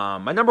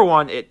 My number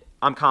 1,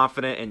 I'm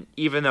confident, and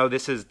even though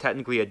this is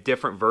technically a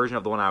different version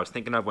of the one I was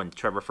thinking of when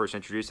Trevor first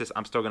introduced this,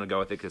 I'm still going to go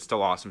with it because it's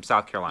still awesome.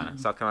 South Carolina.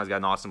 South Carolina's got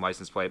an awesome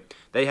license plate.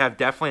 They have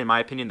definitely, in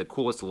my opinion, the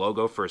coolest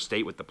logo for a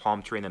state with the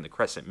palm tree and then the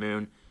crescent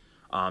moon.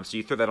 So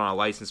you throw that on a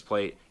license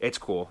plate, it's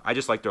cool. I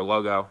just like their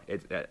logo.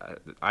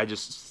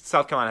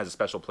 South Carolina has a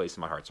special place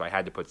in my heart, so I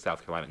had to put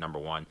South Carolina at number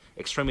one.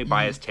 Extremely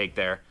biased take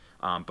there,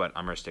 but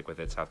I'm going to stick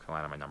with it. South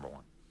Carolina, my number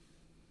one.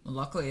 Well,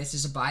 luckily, this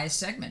is a biased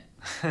segment.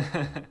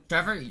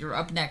 Trevor, you're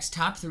up next.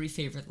 Top 3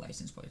 favorite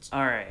license plates.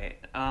 All right.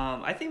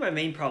 I think my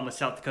main problem with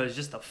South Dakota is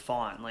just the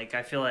font. Like,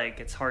 I feel like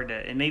it's hard to,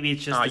 and maybe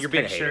it's just this you're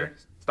being picture. a hater.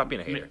 Stop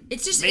being a hater.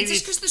 It's just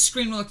because the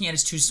screen we're looking at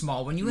is too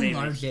small. When you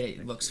enlarge it,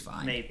 it looks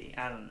fine. Maybe.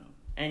 I don't know.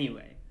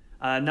 Anyway,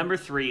 number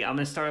 3, I'm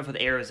going to start off with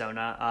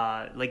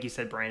Arizona. Like you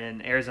said,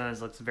 Brandon,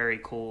 Arizona's looks very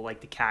cool,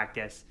 like the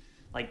cactus,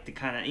 like the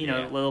kind of,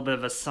 a little bit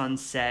of a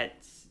sunset.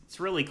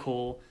 It's really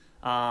cool.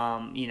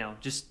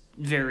 Just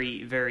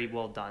very, very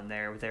well done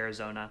there with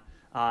Arizona.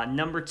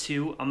 Number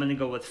 2, I'm going to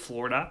go with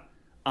Florida.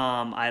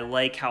 I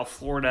like how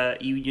Florida,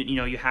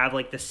 you have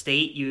like the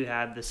state, you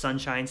have the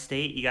Sunshine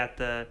State, you got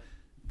the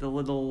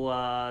little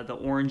the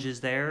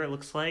oranges there. It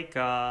looks like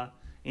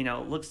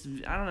it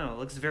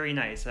looks very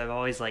nice. I've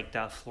always liked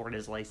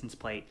Florida's license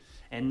plate.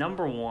 And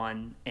number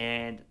 1,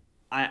 and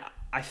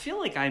I feel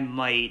like I don't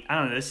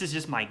know. This is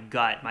just my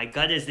gut. My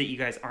gut is that you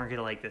guys aren't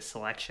gonna like this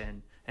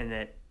selection, and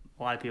that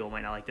a lot of people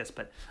might not like this,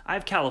 but I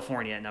have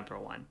California at number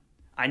 1.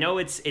 I know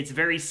it's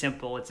very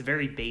simple, it's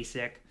very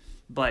basic,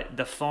 but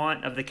the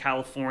font of the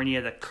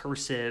California, the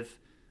cursive,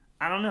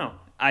 I don't know.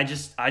 I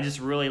just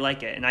really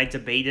like it, and I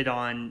debated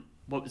on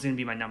what was going to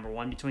be my number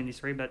 1 between these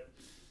 3, but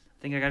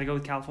I think I got to go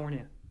with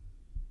California.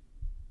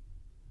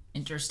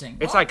 Interesting.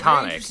 It's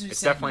iconic.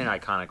 It's definitely an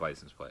iconic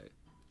license plate.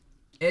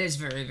 It is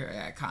very, very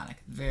iconic.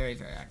 Very,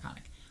 very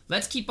iconic.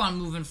 Let's keep on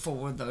moving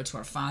forward, though, to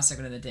our final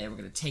segment of the day. We're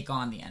going to take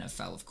on the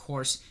NFL, of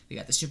course. We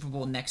got the Super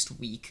Bowl next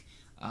week,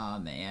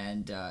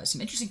 and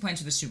some interesting plans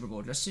for the Super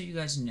Bowl. Just so you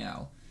guys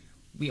know,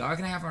 we are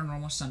going to have our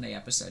normal Sunday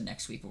episode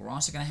next week, but we're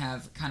also going to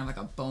have kind of like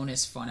a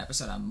bonus fun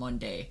episode on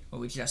Monday where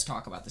we just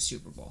talk about the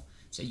Super Bowl.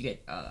 So you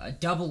get a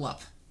double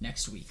up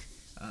next week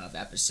of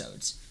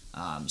episodes.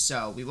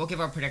 So we will give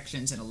our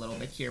predictions in a little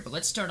bit here, but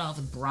let's start off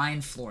with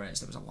Brian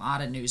Flores. There was a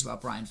lot of news about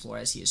Brian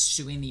Flores. He is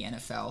suing the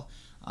NFL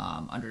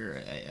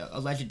under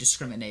alleged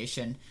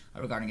discrimination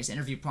regarding his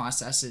interview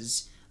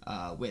processes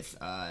with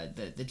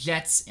the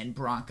Jets and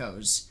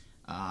Broncos,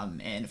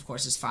 and of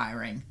course his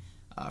firing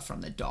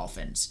from the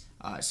Dolphins.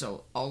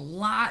 So a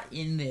lot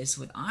in this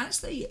with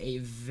honestly a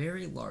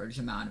very large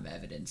amount of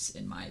evidence,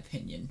 in my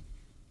opinion.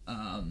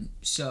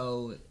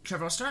 So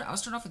Trevor, I'll start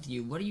off with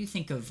you. What do you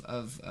think of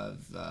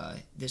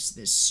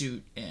this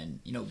suit and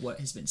what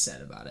has been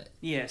said about it?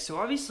 Yeah, so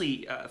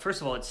obviously,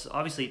 first of all,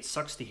 it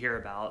sucks to hear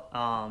about.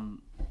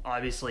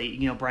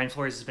 Obviously, Brian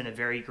Flores has been a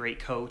very great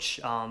coach.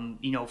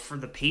 For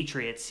the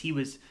Patriots, he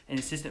was an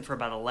assistant for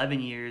about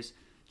 11 years.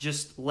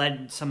 Just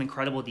led some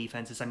incredible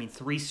defenses.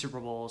 3 Super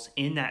Bowls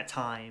in that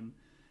time.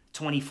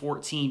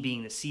 2014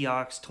 being the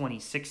Seahawks,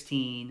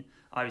 2016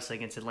 obviously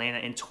against Atlanta,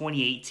 in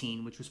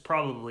 2018, which was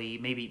probably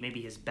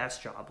maybe his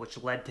best job,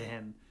 which led to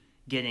him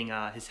getting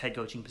his head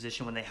coaching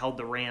position when they held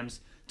the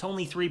Rams to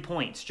only 3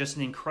 points. Just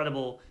an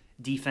incredible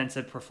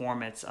defensive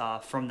performance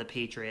from the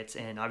Patriots,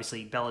 and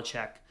obviously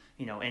Belichick,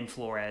 and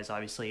Flores,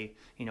 obviously,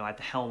 at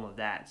the helm of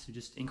that. So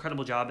just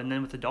incredible job. And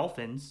then with the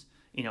Dolphins,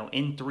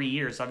 in 3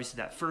 years, obviously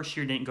that first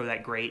year didn't go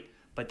that great,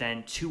 but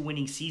then 2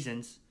 winning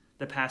seasons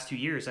the past 2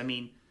 years.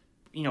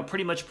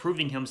 Pretty much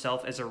proving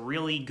himself as a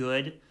really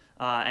good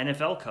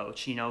NFL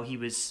coach. He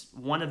was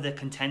one of the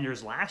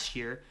contenders last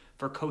year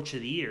for Coach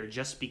of the Year,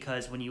 just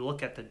because when you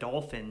look at the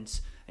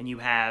Dolphins and you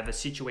have a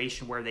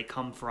situation where they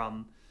come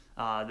from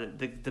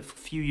the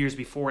few years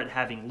before it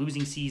having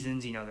losing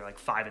seasons, they're like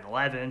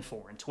 5-11,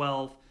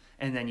 4-12,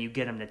 and then you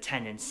get them to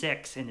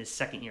 10-6 in his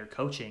second year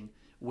coaching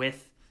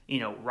with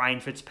Ryan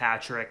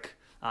Fitzpatrick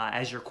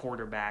as your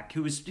quarterback,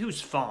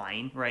 who's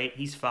fine, right?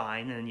 He's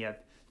fine, and then you have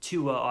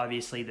Tua,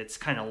 obviously, that's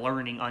kind of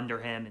learning under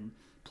him and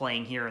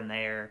playing here and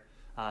there.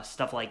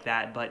 Stuff like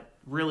that, but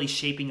really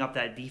shaping up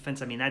that defense.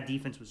 That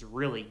defense was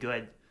really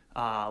good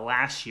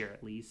last year,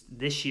 at least.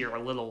 This year,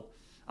 a little,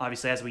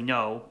 obviously, as we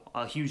know,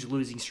 a huge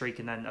losing streak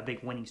and then a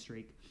big winning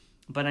streak.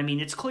 But,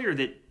 it's clear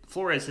that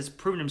Flores has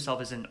proven himself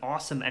as an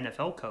awesome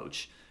NFL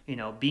coach,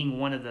 being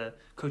one of the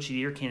Coach of the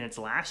Year candidates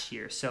last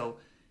year. So,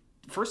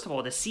 first of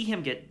all, to see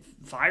him get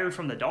fired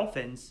from the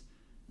Dolphins,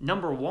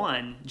 number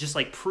one, just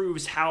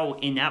proves how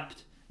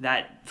inept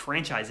that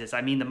franchise is.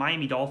 The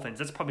Miami Dolphins,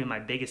 that's probably my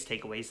biggest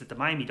takeaway, is that the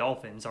Miami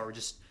Dolphins are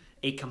just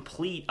a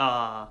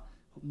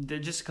they're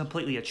just a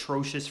completely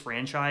atrocious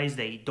franchise.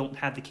 They don't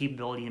have the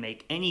capability to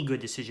make any good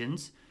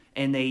decisions,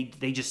 and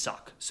they just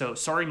suck. So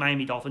sorry,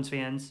 Miami Dolphins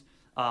fans,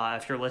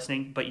 if you're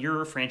listening, but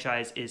your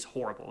franchise is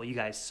horrible. You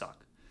guys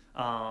suck.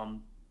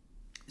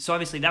 So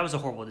obviously that was a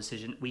horrible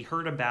decision. We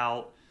heard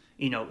about,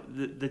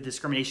 the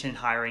discrimination in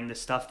hiring, the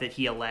stuff that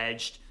he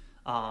alleged,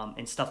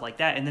 and stuff like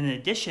that. And then in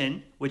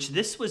addition, which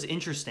this was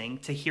interesting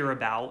to hear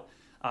about,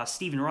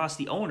 Stephen Ross,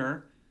 the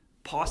owner,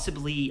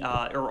 possibly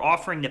or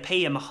offering to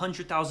pay him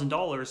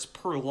 $100,000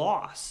 per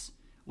loss,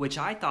 which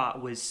I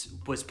thought was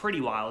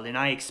pretty wild, and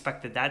I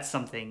expect that that's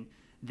something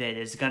that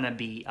is going to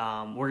be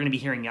we're going to be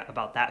hearing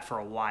about that for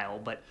a while.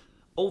 But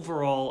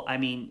overall, I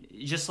mean,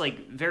 just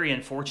like very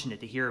unfortunate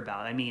to hear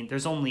about. I mean,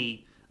 there's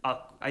only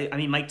I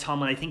mean, Mike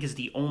Tomlin, I think, is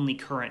the only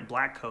current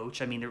black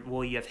coach. I mean,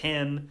 you have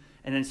him,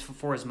 and then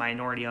for his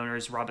minority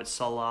owners, Robert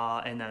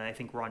Saleh, and then I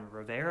think Ron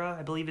Rivera,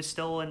 I believe, is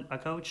still a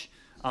coach.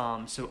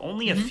 So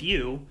only a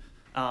few,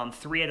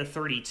 3 out of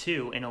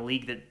 32 in a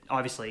league that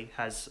obviously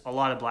has a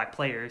lot of black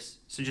players.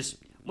 So just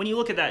when you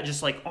look at that,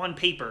 just like on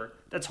paper,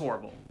 that's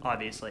horrible,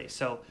 obviously.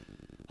 So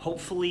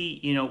hopefully,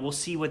 we'll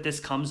see what this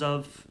comes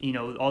of,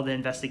 all the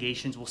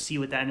investigations. We'll see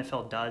what the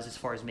NFL does as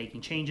far as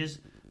making changes.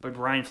 But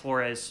Brian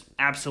Flores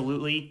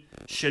absolutely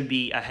should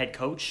be a head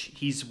coach.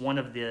 He's one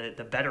of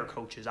the better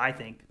coaches, I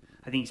think.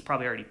 I think he's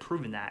probably already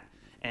proven that.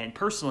 And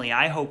personally,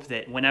 I hope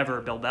that whenever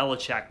Bill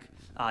Belichick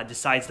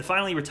decides to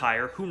finally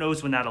retire, who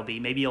knows when that'll be.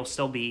 Maybe he'll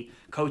still be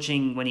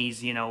coaching when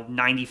he's,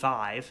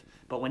 95.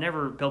 But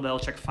whenever Bill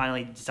Belichick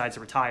finally decides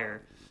to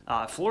retire,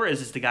 Flores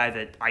is the guy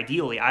that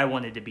ideally I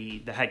wanted to be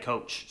the head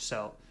coach.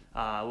 So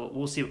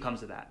we'll see what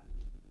comes of that.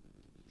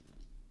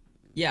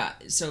 Yeah,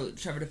 so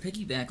Trevor, to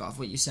piggyback off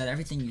what you said,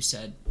 everything you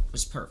said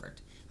was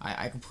perfect.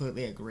 I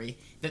completely agree.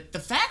 The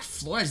fact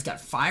Flores got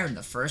fired in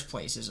the first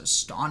place is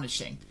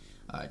astonishing.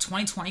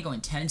 2020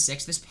 going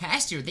 10-6. This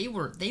past year they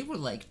were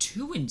like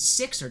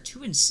 2-6 or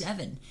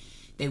 2-7.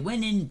 They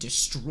went in,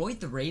 destroyed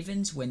the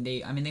Ravens when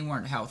they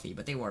weren't healthy,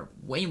 but they were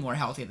way more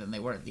healthy than they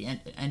were at the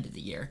end of the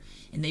year.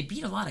 And they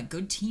beat a lot of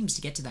good teams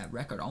to get to that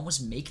record,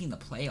 almost making the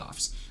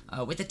playoffs,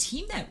 with a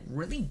team that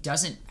really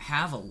doesn't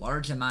have a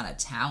large amount of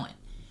talent.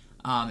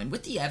 And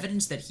with the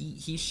evidence that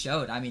he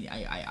showed, I mean,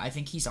 I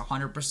think he's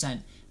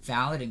 100%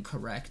 valid and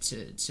correct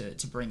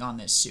to bring on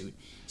this suit.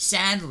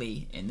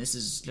 Sadly, and this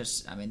is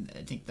just, I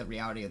think the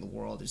reality of the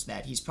world is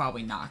that he's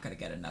probably not going to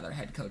get another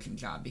head coaching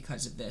job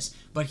because of this,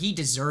 but he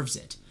deserves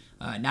it.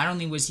 Not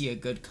only was he a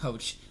good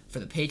coach for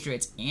the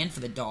Patriots and for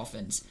the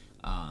Dolphins,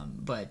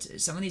 but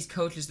some of these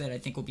coaches that I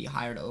think will be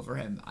hired over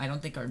him, I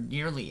don't think are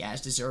nearly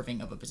as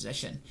deserving of a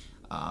position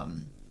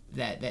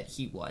that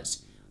he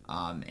was.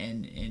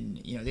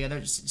 And the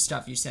other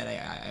stuff you said,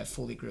 I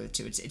fully agree with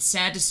too. It's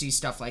sad to see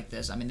stuff like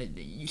this. I mean,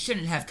 you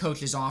shouldn't have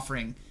coaches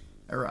offering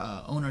or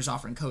owners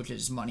offering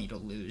coaches money to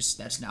lose.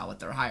 That's not what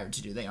they're hired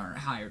to do. They aren't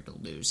hired to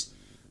lose.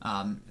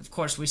 Of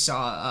course, we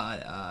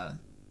saw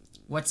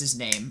what's his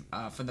name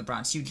from the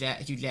Browns, Hugh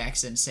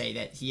Jackson, say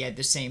that he had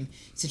the same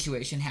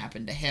situation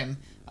happen to him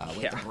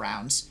with the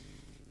Browns.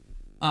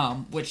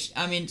 Which,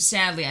 I mean,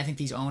 sadly, I think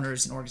these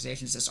owners and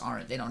organizations just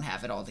aren't. They don't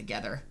have it all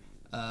together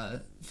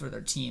for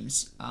their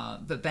teams.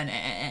 But Ben,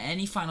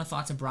 any final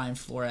thoughts on Brian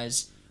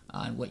Flores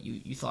on what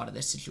you thought of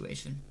this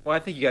situation? Well, I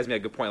think you guys made a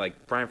good point.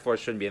 Like, Brian Flores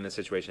shouldn't be in this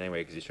situation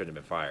anyway because he shouldn't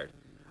have been fired.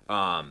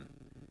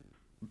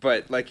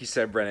 But like you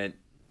said, Brennan,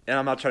 and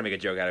I'm not trying to make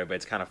a joke out of it, but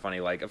it's kind of funny.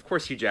 Like, of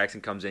course, Hugh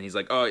Jackson comes in. He's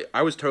like, "Oh,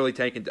 I was totally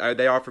tanking.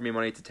 They offered me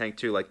money to tank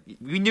too." Like,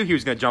 we knew he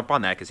was going to jump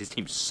on that because his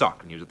team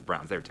sucked when he was with the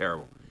Browns. They were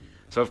terrible.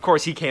 So of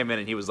course he came in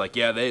and he was like,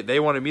 "Yeah, they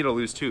wanted me to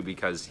lose too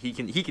because he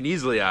can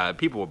easily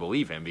people will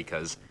believe him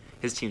because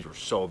his teams were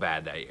so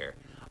bad that year."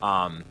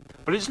 But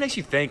it just makes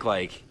you think.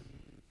 Like,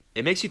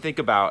 it makes you think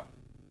about.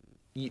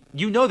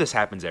 This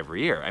happens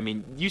every year. I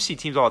mean, you see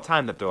teams all the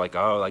time that they're like,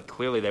 "Oh, like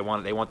clearly they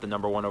want the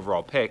number 1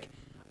 overall pick."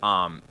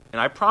 And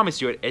I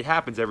promise you, it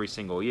happens every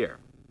single year.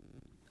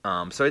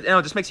 So it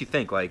just makes you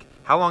think, like,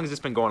 how long has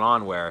this been going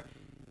on where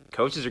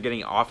coaches are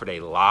getting offered a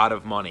lot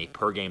of money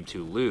per game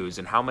to lose,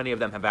 and how many of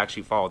them have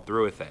actually followed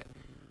through with it?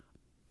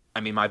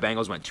 I mean, my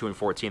Bengals went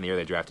 2-14 the year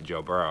they drafted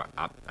Joe Burrow.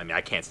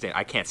 I can't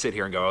sit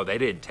here and go, "Oh, they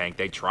didn't tank,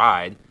 they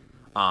tried."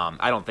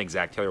 I don't think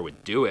Zach Taylor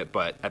would do it,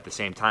 but at the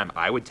same time,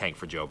 I would tank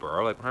for Joe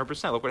Burrow, like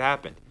 100%. Look what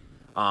happened.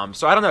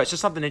 So I don't know. It's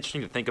just something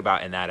interesting to think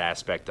about in that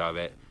aspect of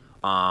it.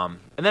 And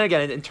then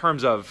again, in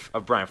terms of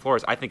Brian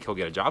Flores, I think he'll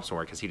get a job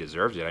somewhere because he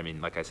deserves it. I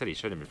mean, like I said, he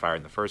shouldn't have been fired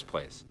in the first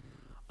place.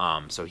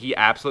 So he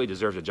absolutely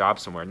deserves a job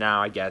somewhere.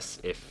 Now, I guess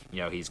if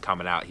he's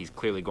coming out, he's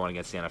clearly going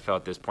against the NFL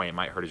at this point. It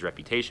might hurt his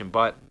reputation,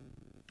 but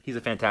he's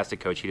a fantastic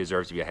coach. He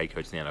deserves to be a head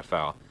coach in the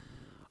NFL.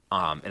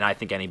 And I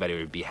think anybody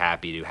would be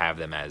happy to have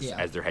them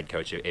as their head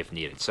coach if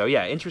needed. So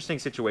yeah, interesting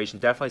situation.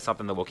 Definitely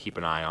something that we'll keep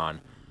an eye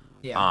on.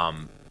 Yeah.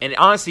 And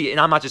honestly, and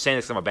I'm not just saying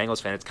this because I'm a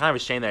Bengals fan, it's kind of a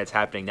shame that it's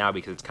happening now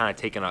because it's kind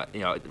of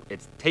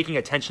it's taking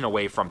attention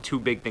away from two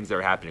big things that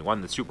are happening.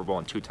 One, the Super Bowl,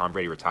 and two, Tom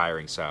Brady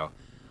retiring. So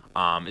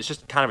it's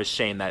just kind of a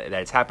shame that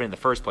it's happening in the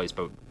first place,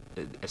 but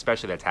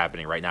especially that's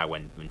happening right now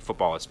when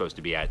football is supposed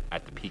to be at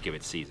the peak of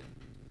its season.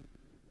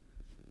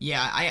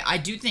 Yeah, I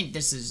do think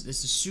this is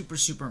super,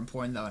 super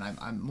important, though, and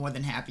I'm more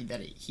than happy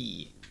that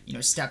he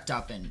stepped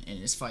up and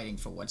is fighting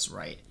for what's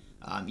right.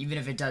 Even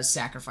if it does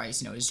sacrifice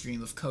his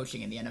dream of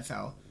coaching in the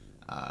NFL.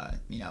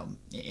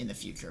 In the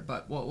future,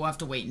 but we'll have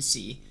to wait and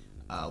see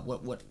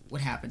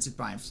what happens with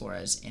Brian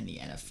Flores in the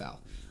NFL.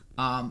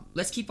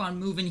 Let's keep on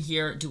moving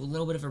here. Do a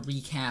little bit of a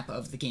recap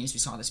of the games we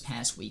saw this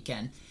past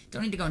weekend.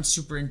 Don't need to go in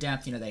super in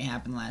depth. They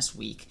happened last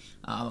week.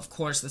 Of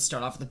course, let's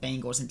start off with the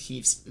Bengals and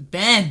Chiefs.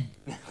 Ben,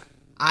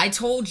 I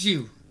told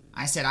you.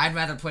 I said I'd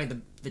rather play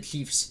the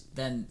Chiefs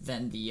than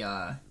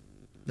the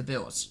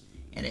Bills,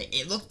 and it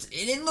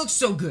didn't look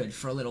so good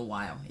for a little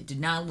while. It did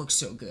not look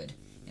so good.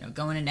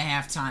 Going into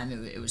halftime,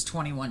 it was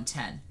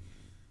 21-10.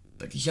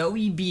 But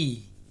Joey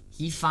B,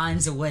 he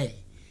finds a way.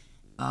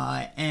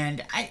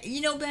 And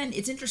Ben,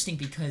 it's interesting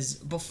because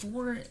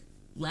before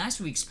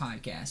last week's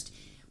podcast,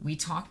 we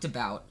talked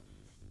about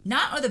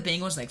not are the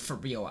Bengals like for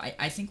real.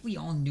 I think we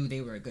all knew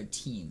they were a good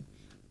team.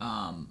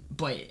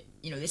 But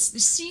this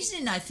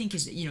season I think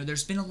is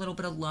there's been a little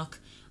bit of luck.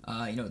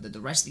 The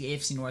rest of the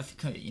AFC North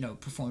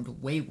performed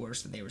way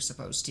worse than they were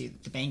supposed to.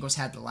 The Bengals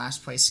had the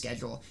last place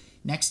schedule.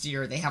 Next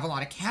year they have a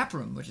lot of cap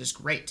room, which is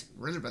great,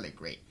 really really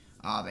great.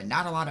 And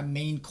not a lot of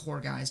main core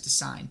guys to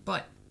sign,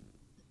 but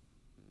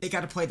they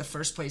got to play the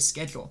first place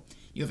schedule.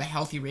 You have a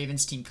healthy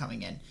Ravens team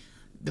coming in.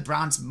 The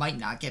Browns might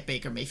not get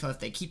Baker Mayfield. If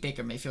they keep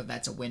Baker Mayfield,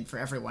 that's a win for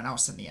everyone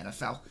else in the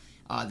NFL.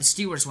 The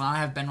Steelers will not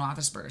have Ben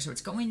Roethlisberger, so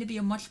it's going to be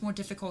a much more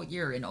difficult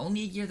year, and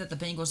only a year that the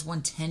Bengals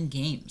won 10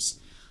 games.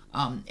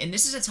 And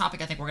this is a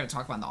topic I think we're going to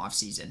talk about in the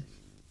offseason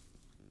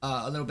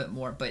a little bit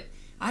more, but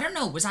I don't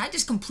know, was I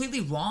just completely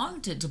wrong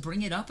to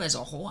bring it up as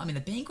a whole? I mean,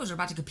 the Bengals are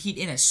about to compete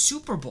in a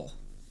Super Bowl.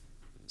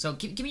 So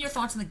give me your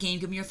thoughts on the game,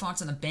 give me your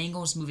thoughts on the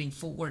Bengals moving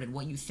forward, and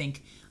what you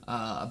think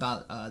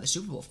about the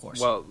Super Bowl, of course.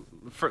 Well,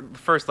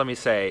 first let me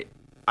say,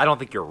 I don't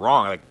think you're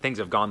wrong. Like, things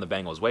have gone the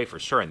Bengals' way for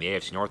sure, and the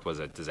AFC North was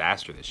a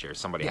disaster this year.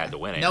 Somebody had to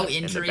win it. No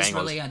injuries,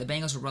 really. The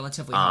Bengals were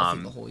relatively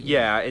healthy the whole year.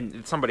 Yeah,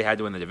 and somebody had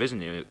to win the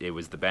division. It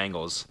was the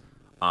Bengals.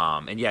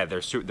 And yeah,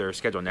 their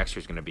schedule next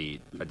year is going to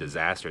be a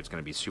disaster. It's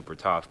going to be super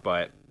tough.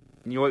 But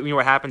you know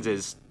what happens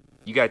is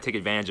you got to take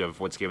advantage of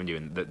what's given to you.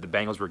 And the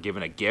Bengals were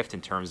given a gift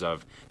in terms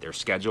of their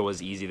schedule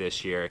was easy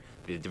this year.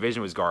 The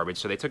division was garbage,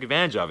 so they took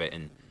advantage of it.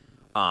 And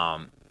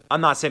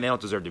I'm not saying they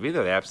don't deserve to be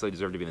there. They absolutely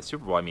deserve to be in the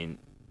Super Bowl. I mean,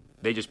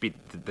 they just beat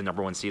the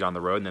number one seed on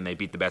the road, and then they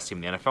beat the best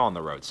team in the NFL on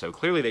the road. So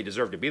clearly they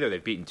deserve to be there.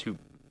 They've beaten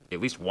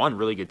at least one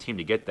really good team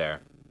to get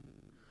there.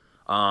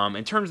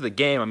 In terms of the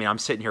game, I mean, I'm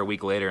sitting here a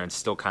week later and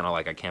still kind of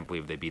like, I can't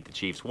believe they beat the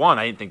Chiefs. One,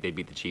 I didn't think they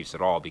beat the Chiefs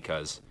at all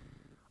because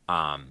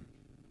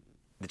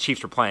the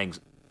Chiefs were playing.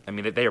 I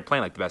mean, they were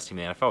playing like the best team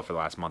in the NFL for the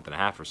last month and a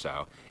half or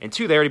so. And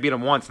two, they already beat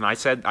them once. And I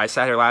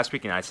sat here last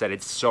week and I said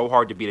it's so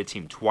hard to beat a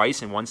team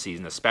twice in one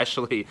season,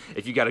 especially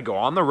if you got to go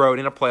on the road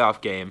in a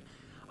playoff game.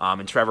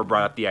 And Trevor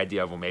brought up the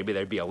idea of, well, maybe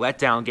there'd be a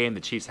letdown game.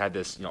 The Chiefs had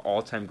this,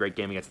 all-time great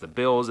game against the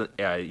Bills,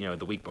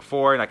 the week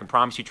before. And I can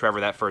promise you, Trevor,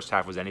 that first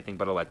half was anything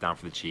but a letdown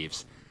for the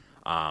Chiefs.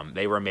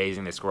 They were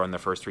amazing. They scored on their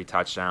first 3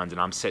 touchdowns. And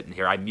I'm sitting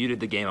here. I muted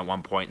the game at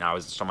one point, and I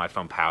was just on my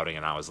phone pouting.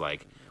 And I was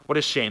like, what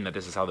a shame that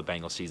this is how the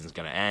Bengals season's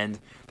going to end.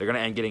 They're going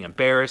to end getting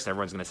embarrassed.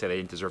 Everyone's going to say they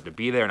didn't deserve to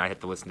be there. And I have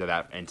to listen to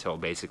that until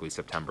basically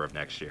September of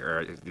next year,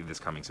 or this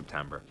coming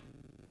September.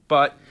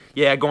 But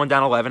yeah, going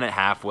down 11 at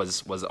half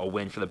was a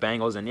win for the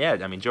Bengals, and yeah,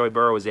 I mean Joey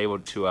Burrow was able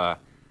to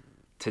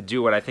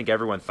do what I think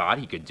everyone thought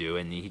he could do,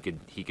 and he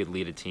could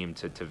lead a team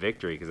to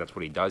victory because that's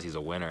what he does. He's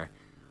a winner.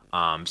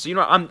 So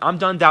I'm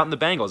done doubting the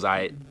Bengals.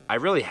 I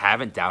really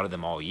haven't doubted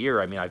them all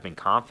year. I mean, I've been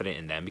confident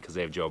in them because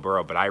they have Joe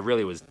Burrow, but I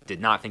really did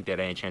not think they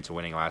had any chance of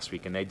winning last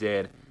week, and they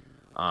did.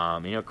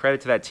 Credit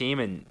to that team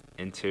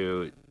and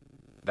to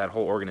that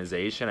whole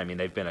organization. I mean,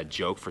 they've been a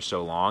joke for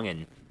so long,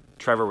 and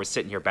Trevor was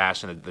sitting here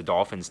bashing the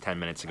Dolphins 10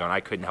 minutes ago, and I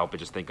couldn't help but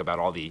just think about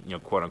all the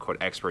quote-unquote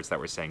experts that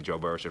were saying Joe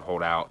Burrow should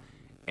hold out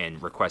and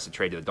request a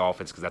trade to the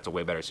Dolphins because that's a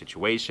way better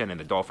situation, and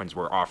the Dolphins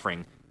were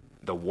offering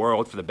the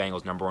world for the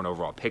Bengals' number 1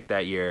 overall pick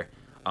that year.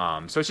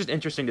 So it's just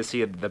interesting to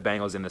see the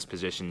Bengals in this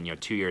position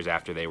 2 years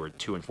after they were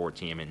 2-4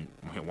 team and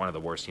one of the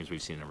worst teams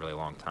we've seen in a really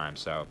long time.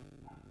 So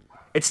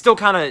it's still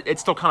kind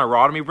of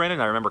raw to me,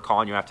 Brendan. I remember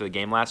calling you after the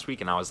game last week,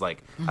 and I was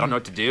like, I don't know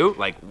what to do.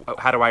 Like,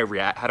 how do I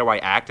react? How do I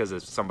act as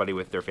somebody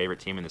with their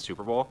favorite team in the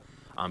Super Bowl?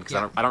 Because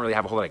I don't really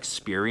have a whole lot of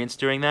experience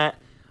doing that.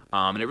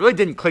 And it really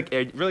didn't click.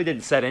 It really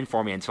didn't set in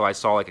for me until I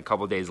saw like a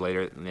couple of days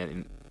later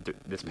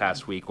this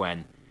past week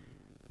when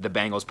the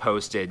Bengals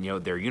posted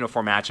their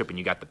uniform matchup, and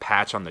you got the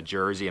patch on the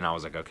jersey, and I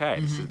was like,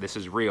 okay, this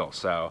is real.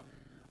 So.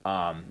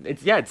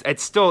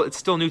 It's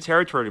still new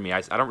territory to me.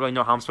 I don't really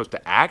know how I'm supposed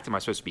to act. Am I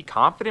supposed to be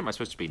confident? Am I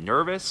supposed to be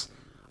nervous?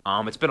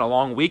 It's been a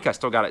long week. I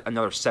still got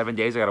another 7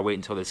 days. I got to wait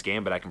until this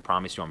game, but I can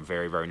promise you I'm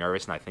very, very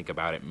nervous, and I think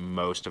about it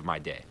most of my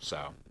day.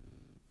 So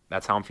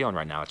that's how I'm feeling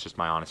right now. It's just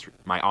my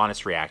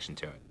honest reaction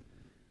to it.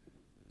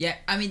 Yeah,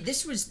 I mean,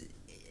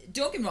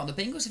 don't get me wrong, the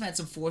Bengals have had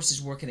some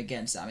forces working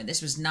against them. I mean,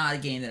 this was not a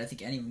game that I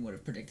think anyone would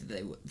have predicted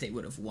they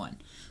would have won.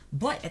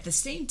 But at the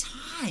same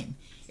time,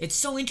 it's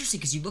so interesting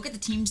because you look at the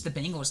teams the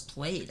Bengals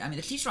played. I mean,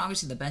 the Chiefs are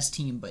obviously the best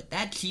team, but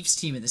that Chiefs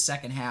team in the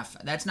second half,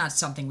 that's not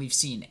something we've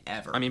seen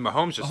ever. I mean,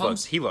 Mahomes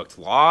looked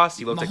lost.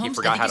 He looked like he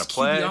forgot how to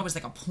play. QBR was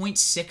like a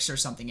 0.6 or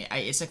something.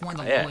 It's like one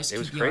of the lowest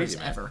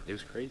QBRs ever. It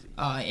was crazy.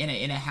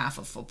 In a half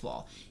of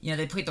football.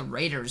 They played the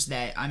Raiders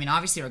that, I mean,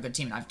 obviously are a good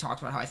team, and I've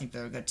talked about how I think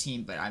they're a good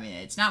team, but I mean,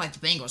 it's not like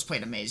the Bengals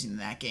played amazing in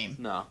that game.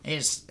 No. They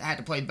just had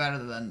to play better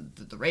than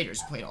the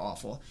Raiders played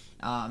awful.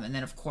 And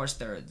then, of course,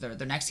 their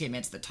next game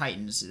against the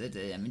Titans,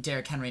 I mean,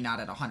 Derrick Henry not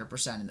at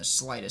 100% in the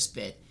slightest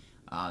bit,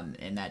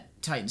 and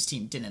that Titans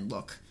team didn't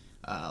look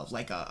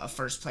like a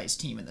first place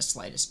team in the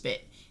slightest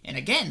bit. And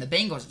again, the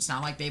Bengals, it's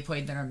not like they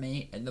played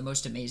the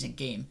most amazing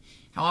game.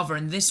 However,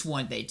 in this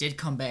one, they did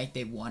come back,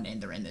 they won,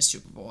 and they're in the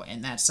Super Bowl,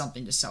 and that's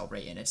something to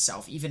celebrate in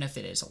itself, even if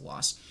it is a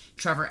loss.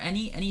 Trevor,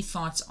 any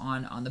thoughts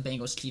on the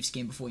Bengals-Chiefs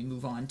game before we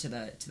move on to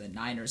the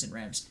Niners and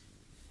Rams?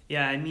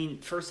 Yeah, I mean,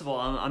 first of all,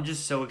 I'm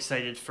just so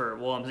excited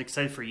I'm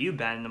excited for you,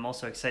 Ben, and I'm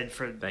also excited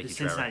for the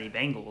Cincinnati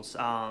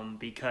Bengals,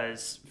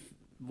 because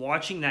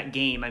watching that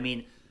game, I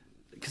mean,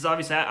 because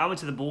obviously I went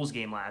to the Bulls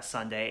game last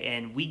Sunday,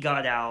 and we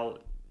got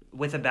out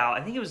with about,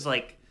 I think it was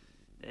like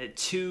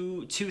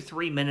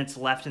 3 minutes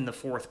left in the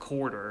fourth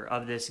quarter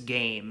of this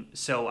game.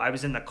 So I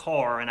was in the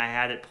car and I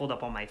had it pulled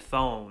up on my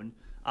phone,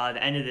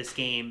 the end of this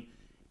game,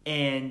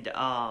 and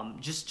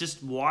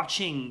just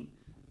watching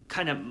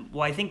kind of,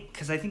 I think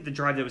the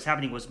drive that was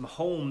happening was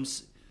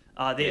Mahomes.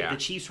 The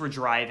Chiefs were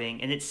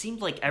driving, and it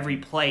seemed like every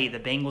play the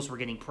Bengals were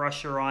getting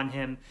pressure on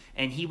him,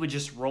 and he would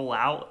just roll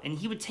out, and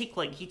he took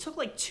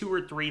like 2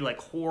 or 3 like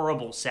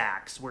horrible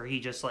sacks where he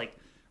just like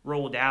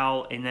rolled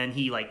out, and then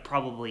he like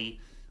probably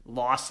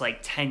lost like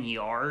 10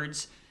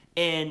 yards.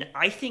 And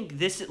I think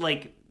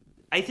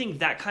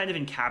that kind of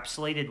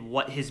encapsulated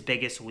what his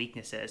biggest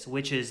weakness is,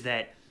 which is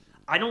that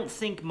I don't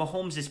think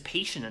Mahomes is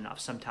patient enough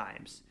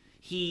sometimes.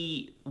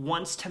 He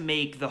wants to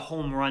make the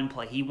home run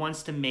play. He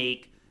wants to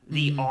make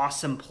the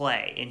awesome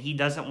play, and he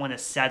doesn't want to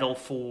settle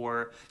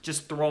for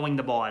just throwing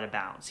the ball out of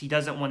bounds. He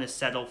doesn't want to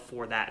settle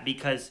for that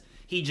because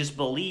he just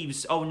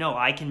believes, oh no,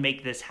 I can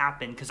make this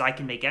happen because I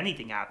can make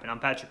anything happen. I'm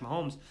Patrick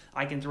Mahomes.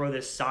 I can throw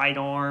this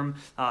sidearm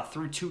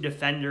through 2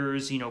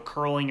 defenders,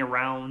 curling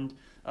around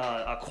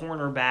a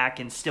cornerback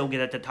and still get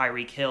at the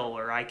Tyreek Hill,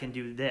 or I can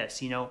do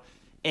this,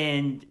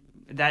 and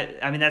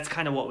that's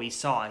kind of what we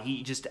saw.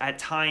 He just, at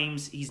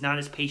times, he's not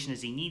as patient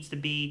as he needs to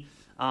be.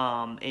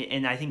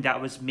 And I think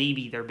that was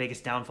maybe their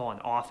biggest downfall in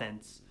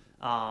offense.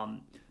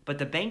 But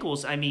the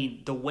Bengals, I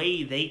mean, the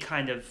way they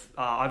kind of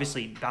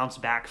obviously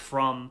bounced back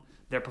from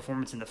their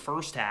performance in the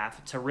first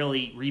half to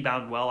really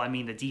rebound well. I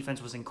mean, the defense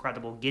was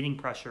incredible, getting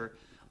pressure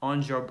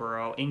on Joe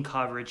Burrow, in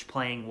coverage,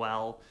 playing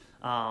well.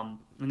 And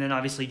then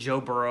obviously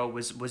Joe Burrow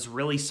was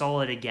really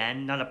solid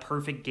again. Not a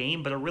perfect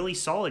game, but a really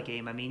solid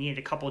game. I mean, he had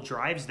a couple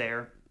drives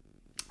there.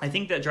 I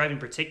think that drive in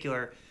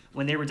particular,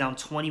 when they were down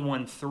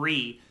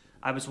 21-3,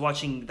 I was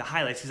watching the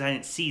highlights because I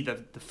didn't see the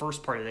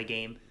first part of the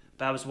game,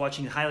 but I was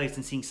watching the highlights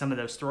and seeing some of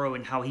those throw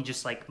and how he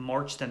just like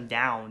marched them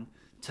down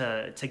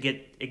to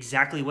get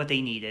exactly what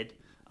they needed,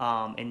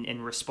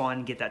 and respond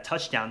and get that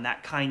touchdown.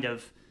 That kind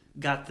of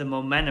got the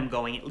momentum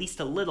going at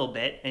least a little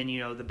bit, and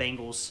the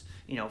Bengals,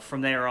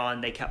 from there on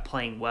they kept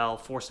playing well,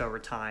 forced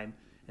overtime,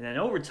 and then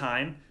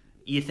overtime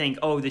you think,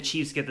 oh, the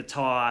Chiefs get the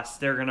toss,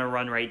 they're gonna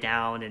run right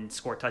down and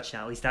score a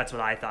touchdown. At least that's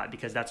what I thought,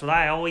 because that's what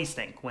I always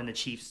think when the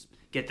Chiefs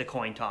get the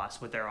coin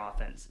toss with their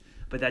offense.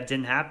 But that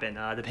didn't happen.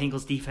 The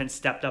Bengals defense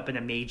stepped up in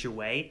a major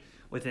way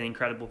with an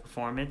incredible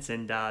performance,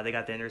 and they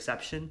got the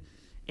interception.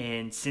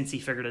 And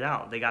Cincy figured it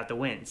out. They got the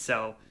win.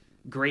 So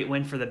great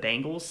win for the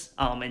Bengals.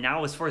 And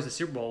now as far as the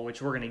Super Bowl,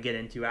 which we're going to get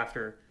into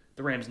after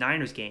the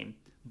Rams-Niners game,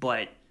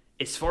 but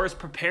as far as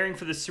preparing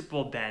for the Super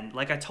Bowl, Ben,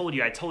 like I told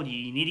you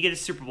you need to get a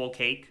Super Bowl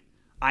cake.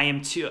 I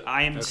am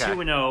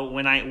 2-0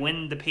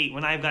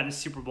 when I've gotten a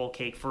Super Bowl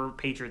cake for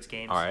Patriots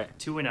games. All right.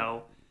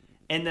 2-0.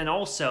 And then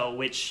also,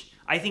 which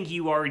I think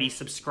you already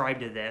subscribe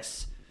to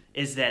this,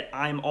 is that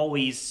I'm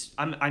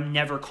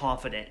never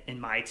confident in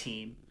my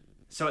team.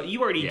 So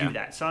you already do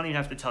that. So I don't even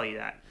have to tell you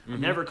that. Mm-hmm.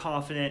 I'm never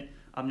confident.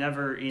 I'm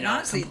never, and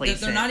honestly,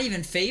 complacent. They're not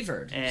even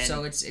favored. And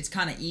so it's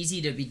kind of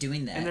easy to be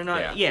doing that. And they're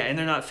not, and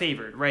they're not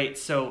favored, right?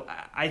 So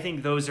I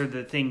think those are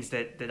the things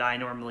that I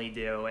normally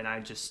do, and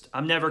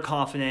I'm never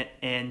confident,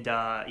 and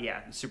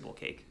Super Bowl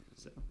cake.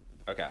 So.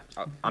 Okay,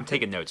 I'm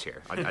taking notes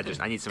here.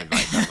 I need some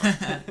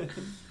advice.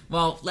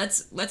 Well,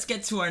 let's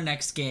get to our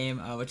next game,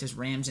 which is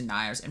Rams and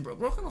Niners. And real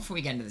quick before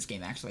we get into this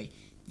game, actually,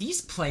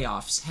 these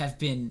playoffs have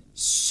been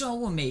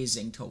so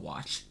amazing to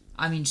watch.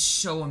 I mean,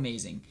 so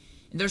amazing.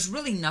 And there's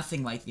really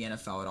nothing like the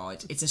NFL at all.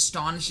 It's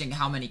astonishing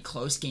how many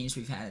close games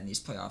we've had in these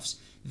playoffs.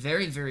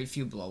 Very, very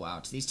few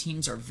blowouts. These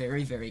teams are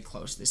very, very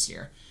close this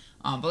year.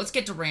 But let's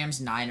get to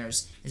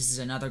Rams-Niners. This is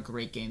another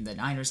great game. The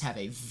Niners have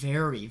a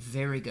very,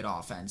 very good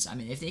offense. I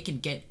mean, if they can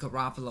get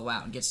Garoppolo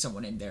out and get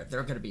someone in there,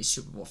 they're going to be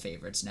Super Bowl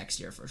favorites next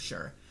year for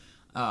sure.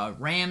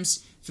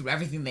 Rams, through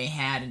everything they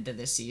had into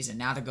this season,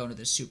 now they're going to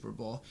the Super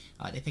Bowl.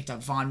 They picked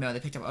up Von Miller. They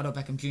picked up Odell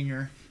Beckham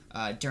Jr.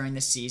 During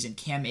the season.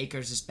 Cam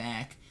Akers is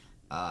back.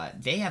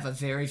 They have a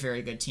very,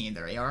 very good team.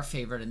 They are a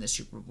favorite in the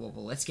Super Bowl.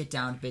 But let's get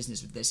down to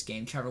business with this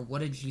game. Trevor, what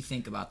did you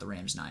think about the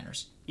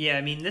Rams-Niners? Yeah,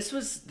 I mean, this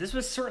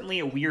was certainly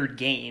a weird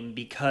game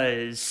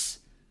because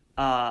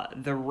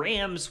the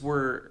Rams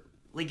were,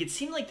 like, it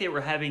seemed like they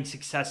were having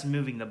success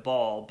moving the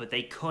ball, but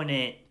they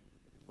couldn't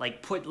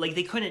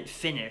they couldn't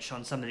finish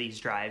on some of these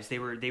drives. They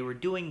were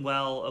doing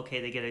well. Okay,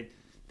 they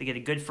get a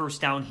good first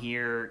down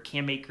here.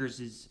 Cam Akers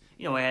is,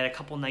 had a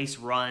couple nice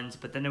runs,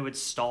 but then it would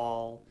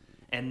stall.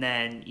 And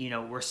then,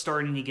 we're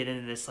starting to get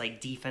into this,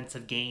 like,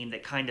 defensive game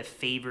that kind of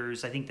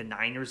favors, I think, the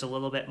Niners a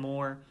little bit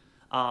more.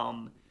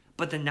 But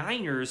But the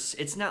Niners,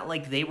 it's not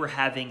like they were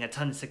having a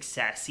ton of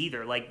success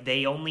either. Like,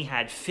 they only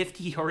had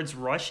 50 yards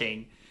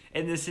rushing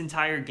in this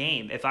entire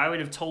game. If I would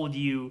have told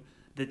you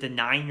that the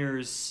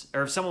Niners,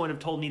 or if someone would have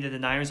told me that the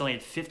Niners only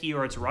had 50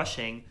 yards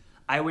rushing,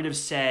 I would have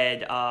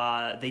said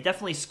they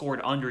definitely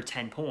scored under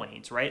 10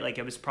 points, right? Like,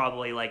 it was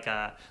probably like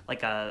a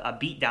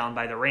beatdown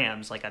by the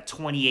Rams, like a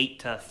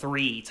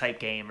 28-3 type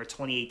game or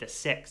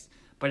 28-6.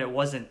 But it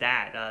wasn't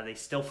that. They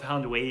still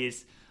found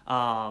ways,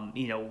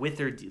 with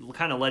their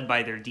kind of led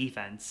by their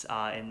defense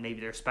and maybe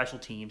their special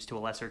teams to a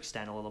lesser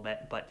extent a little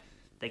bit. But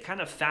they kind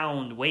of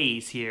found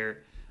ways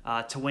here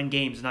to win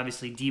games. And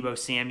obviously Deebo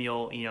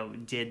Samuel,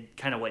 did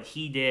kind of what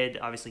he did.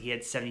 Obviously he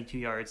had 72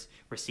 yards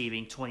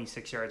receiving,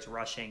 26 yards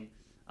rushing.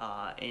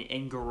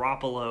 And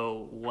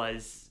Garoppolo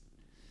was,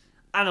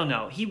 I don't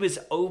know, he was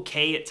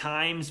okay at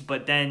times,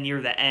 but then near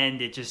the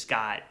end it just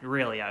got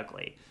really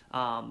ugly.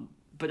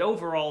 But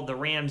overall, the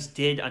Rams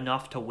did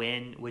enough to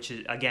win, which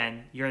is,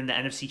 again, you're in the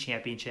NFC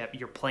Championship.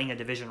 You're playing a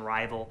division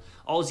rival.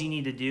 All you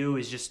need to do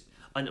is just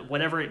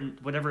whatever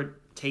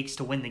it takes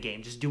to win the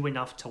game. Just do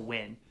enough to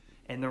win.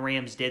 And the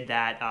Rams did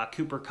that.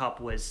 Cooper Kupp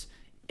was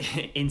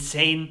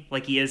insane,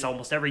 like he is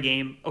almost every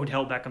game.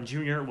 Odell Beckham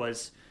Jr.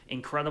 was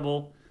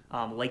incredible,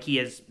 like he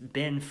has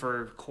been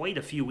for quite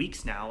a few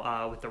weeks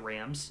now with the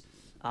Rams.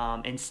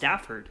 And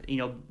Stafford, he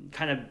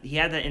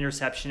had that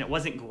interception. It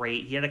wasn't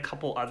great. He had a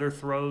couple other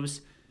throws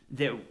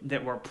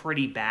that were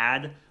pretty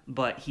bad,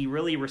 but he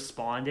really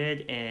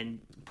responded and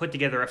put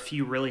together a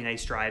few really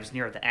nice drives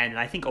near the end. And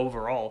I think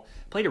overall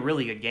played a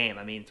really good game.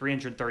 I mean,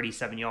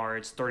 337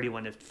 yards,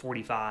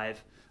 31-45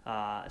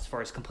 as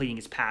far as completing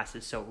his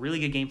passes. So really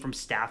good game from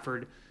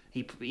Stafford.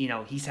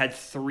 He's had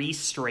 3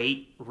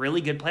 straight really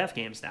good playoff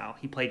games now.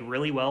 He played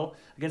really well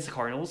against the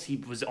Cardinals.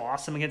 He was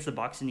awesome against the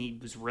Bucs, and he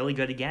was really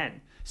good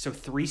again. So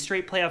 3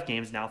 straight playoff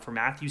games now for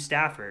Matthew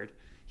Stafford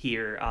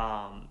here.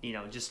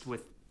 Just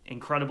with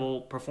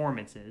incredible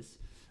performances,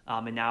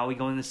 and now we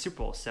go in the Super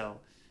Bowl. So,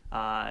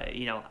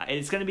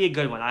 it's going to be a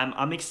good one.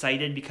 I'm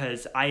excited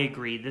because I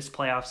agree this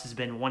playoffs has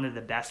been one of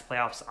the best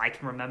playoffs I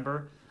can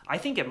remember. I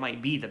think it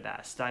might be the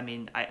best. I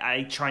mean,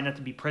 I try not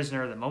to be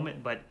prisoner of the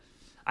moment, but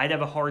I'd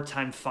have a hard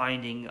time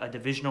finding a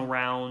divisional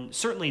round,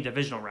 certainly a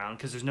divisional round,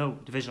 because there's no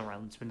divisional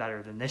round that's been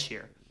better than this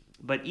year.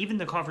 But even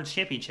the conference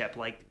championship,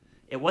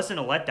 it wasn't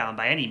a letdown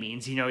by any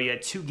means. You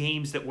had 2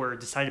 games that were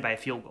decided by a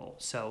field goal.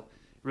 So,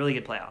 really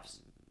good playoffs.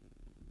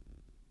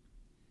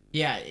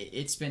 Yeah,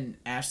 it's been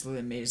absolutely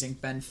amazing.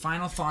 Ben,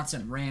 final thoughts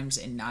on Rams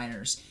and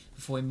Niners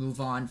before we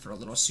move on for a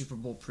little Super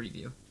Bowl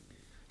preview.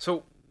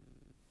 So,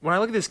 when I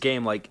look at this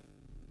game,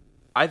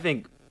 I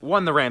think,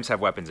 one, the Rams have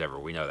weapons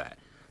everywhere. We know that.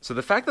 So,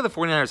 the fact that the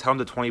 49ers held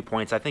them to 20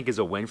 points, I think, is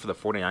a win for the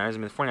 49ers. I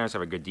mean, the 49ers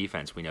have a good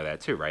defense. We know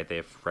that, too, right? They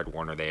have Fred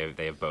Warner. They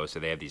have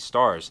Bosa. They have these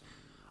stars.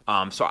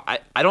 So, I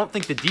don't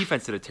think the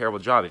defense did a terrible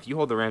job. If you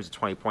hold the Rams to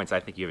 20 points, I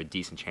think you have a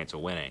decent chance of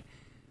winning.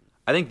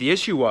 I think the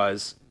issue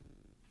was,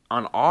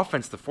 on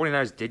offense, the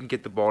 49ers didn't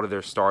get the ball to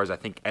their stars, I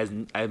think,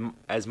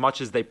 as much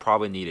as they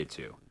probably needed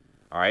to.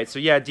 All right, so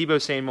yeah, Deebo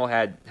Samuel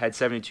had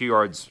 72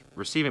 yards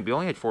receiving, but he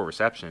only had 4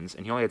 receptions,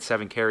 and he only had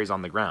 7 carries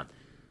on the ground.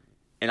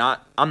 And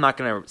I'm not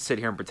going to sit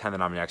here and pretend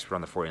that I'm an expert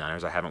on the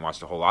 49ers. I haven't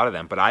watched a whole lot of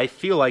them, but I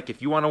feel like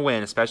if you want to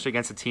win, especially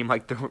against a team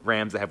like the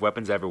Rams that have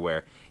weapons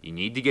everywhere, you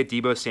need to get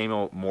Deebo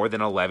Samuel more than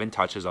 11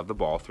 touches of the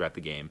ball throughout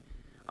the game.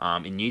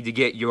 You need to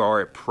get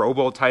your Pro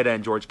Bowl tight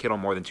end, George Kittle,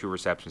 more than 2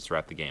 receptions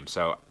throughout the game.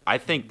 So I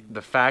think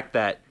the fact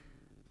that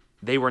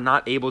they were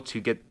not able to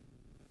get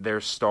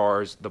their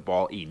stars the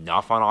ball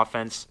enough on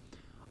offense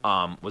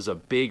was a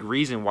big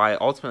reason why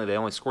ultimately they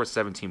only scored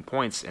 17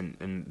 points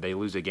and they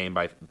lose a game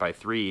by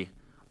 3.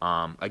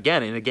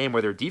 Again, in a game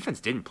where their defense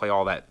didn't play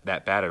all that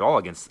bad at all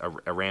against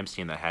a Rams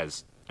team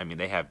that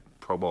they have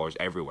Pro Bowlers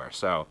everywhere.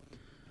 So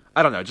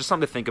I don't know, just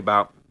something to think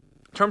about.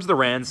 In terms of the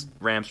Rams,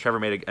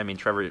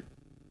 Trevor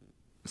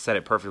said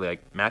it perfectly.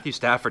 Matthew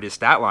Stafford, his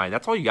stat line,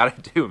 that's all you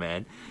got to do,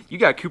 man. You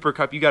got Cooper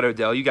Kupp, you got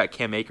Odell, you got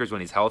Cam Akers when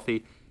he's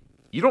healthy.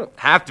 You don't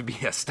have to be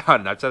a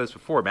stud, and I've said this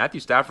before. Matthew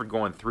Stafford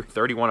going through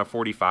 31 of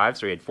 45,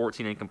 so he had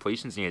 14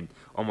 incompletions, and he had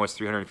almost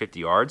 350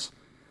 yards.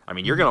 I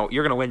mean, you're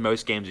gonna win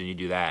most games when you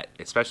do that,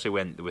 especially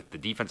with the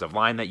defensive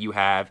line that you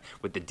have,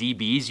 with the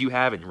DBs you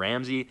have, and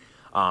Ramsey.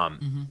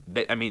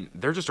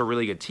 They're just a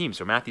really good team.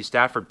 So Matthew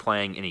Stafford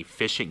playing an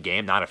efficient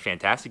game, not a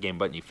fantastic game,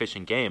 but an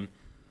efficient game,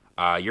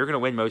 you're going to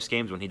win most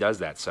games when he does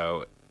that.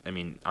 So,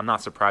 I'm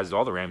not surprised at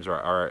all the Rams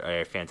are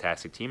a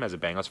fantastic team. As a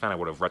Bengals fan, I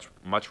would have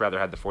much rather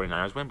had the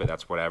 49ers win, but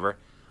that's whatever.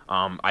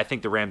 I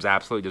think the Rams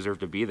absolutely deserve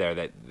to be there.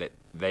 That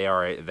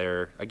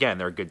they're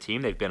a good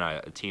team. They've been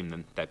a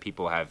team that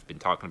people have been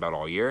talking about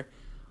all year,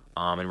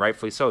 and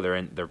rightfully so.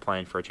 They're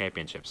playing for a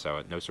championship,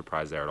 so no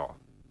surprise there at all.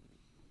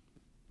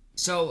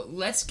 So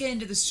let's get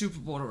into the Super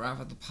Bowl to wrap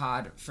up the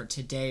pod for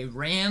today.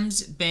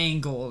 Rams,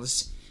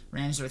 Bengals.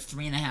 Rams are a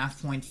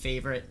 3.5-point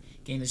favorite.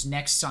 Game is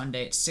next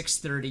Sunday at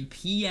 6:30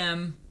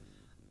 p.m.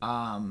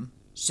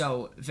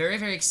 So very,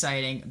 very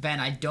exciting. Ben,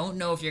 I don't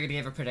know if you're going to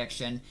give a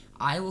prediction.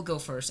 I will go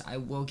first. I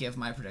will give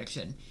my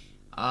prediction.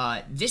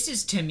 This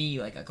is, to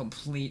me, like a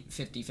complete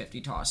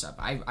 50-50 toss-up.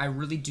 I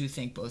really do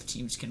think both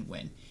teams can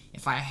win.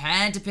 If I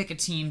had to pick a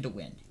team to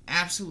win,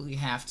 absolutely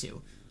have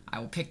to, I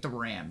will pick the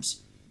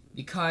Rams.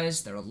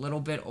 Because they're a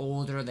little bit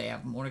older, they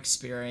have more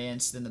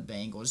experience than the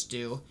Bengals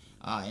do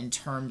in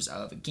terms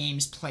of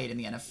games played in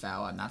the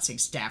NFL. I'm not saying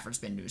Stafford's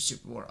been to a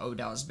Super Bowl or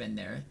Odell's been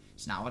there.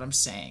 It's not what I'm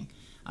saying.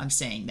 I'm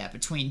saying that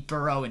between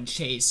Burrow and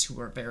Chase, who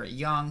are very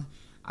young,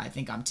 I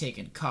think I'm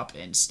taking Kupp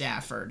and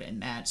Stafford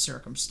in that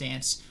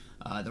circumstance.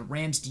 The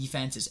Rams'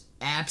 defense is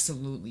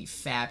absolutely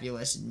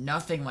fabulous.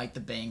 Nothing like the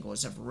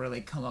Bengals have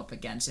really come up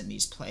against in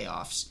these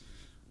playoffs.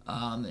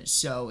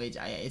 So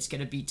it's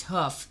going to be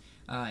tough.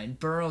 And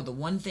Burrow, the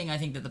one thing I